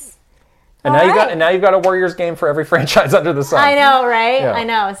 Yeah. Yes. And now you've got a Warriors game for every franchise under the sun. I know, right? Yeah. I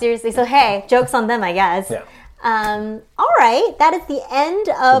know. Seriously. So hey, joke's on them, I guess. Yeah. All right, that is the end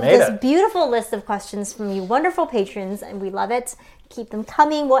of this beautiful list of questions from you wonderful patrons, and we love it. Keep them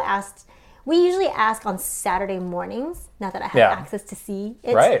coming. We usually ask on Saturday mornings, now that I have access to see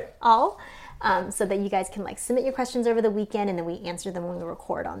it all, so that you guys can like submit your questions over the weekend, and then we answer them when we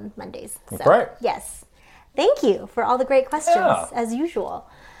record on Mondays. So, yes. Thank you for all the great questions, as usual.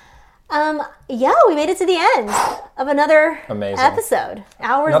 We made it to the end of another episode.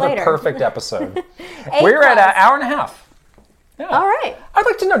 Hours later. Another perfect episode. We're at an hour and a half. Yeah. All right. I'd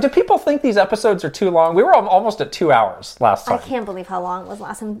like to know, do people think these episodes are too long? We were almost at 2 hours last time. I can't believe how long it was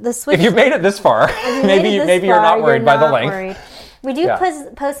last time. If you've made it this far, maybe you're not worried by the length. We do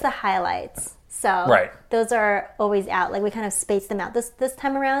post the highlights. So those are always out. Like we kind of spaced them out this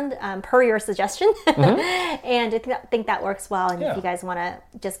time around per your suggestion. And I think that works well. And if you guys want to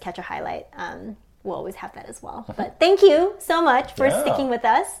just catch a highlight, we'll always have that as well. But thank you so much for sticking with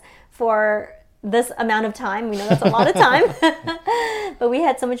us for this amount of time. We know that's a lot of time. But we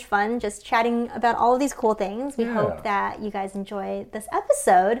had so much fun just chatting about all of these cool things. We hope that you guys enjoy this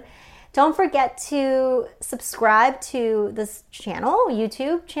episode. Don't forget to subscribe to this channel,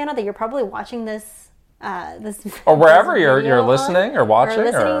 YouTube channel that you're probably watching this or wherever you're listening or watching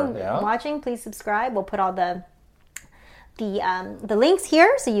watching. Please subscribe. We'll put all the links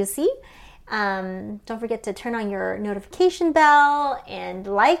here so you see. Don't forget to turn on your notification bell and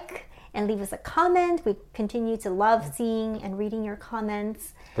like and leave us a comment. We continue to love seeing and reading your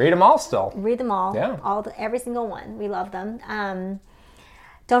comments. Read them all still. Read them all. Yeah. Every single one. We love them.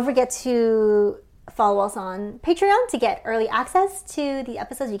 Don't forget to follow us on Patreon to get early access to the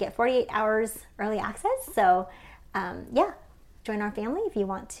episodes. You get 48 hours early access. So, join our family if you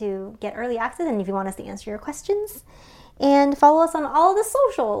want to get early access and if you want us to answer your questions. And follow us on all the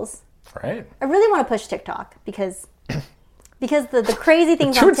socials. Right. I really want to push TikTok because the crazy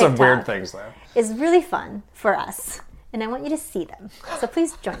things on Doing TikTok some weird things though is really fun for us. And I want you to see them. So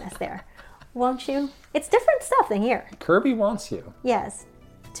please join us there. Won't you? It's different stuff than here. Kirby wants you. Yes.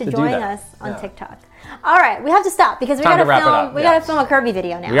 To join that. us on TikTok. All right, we have to stop because we gotta film a Kirby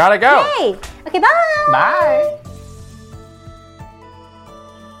video now. We gotta go. Yay! Okay, bye. Bye.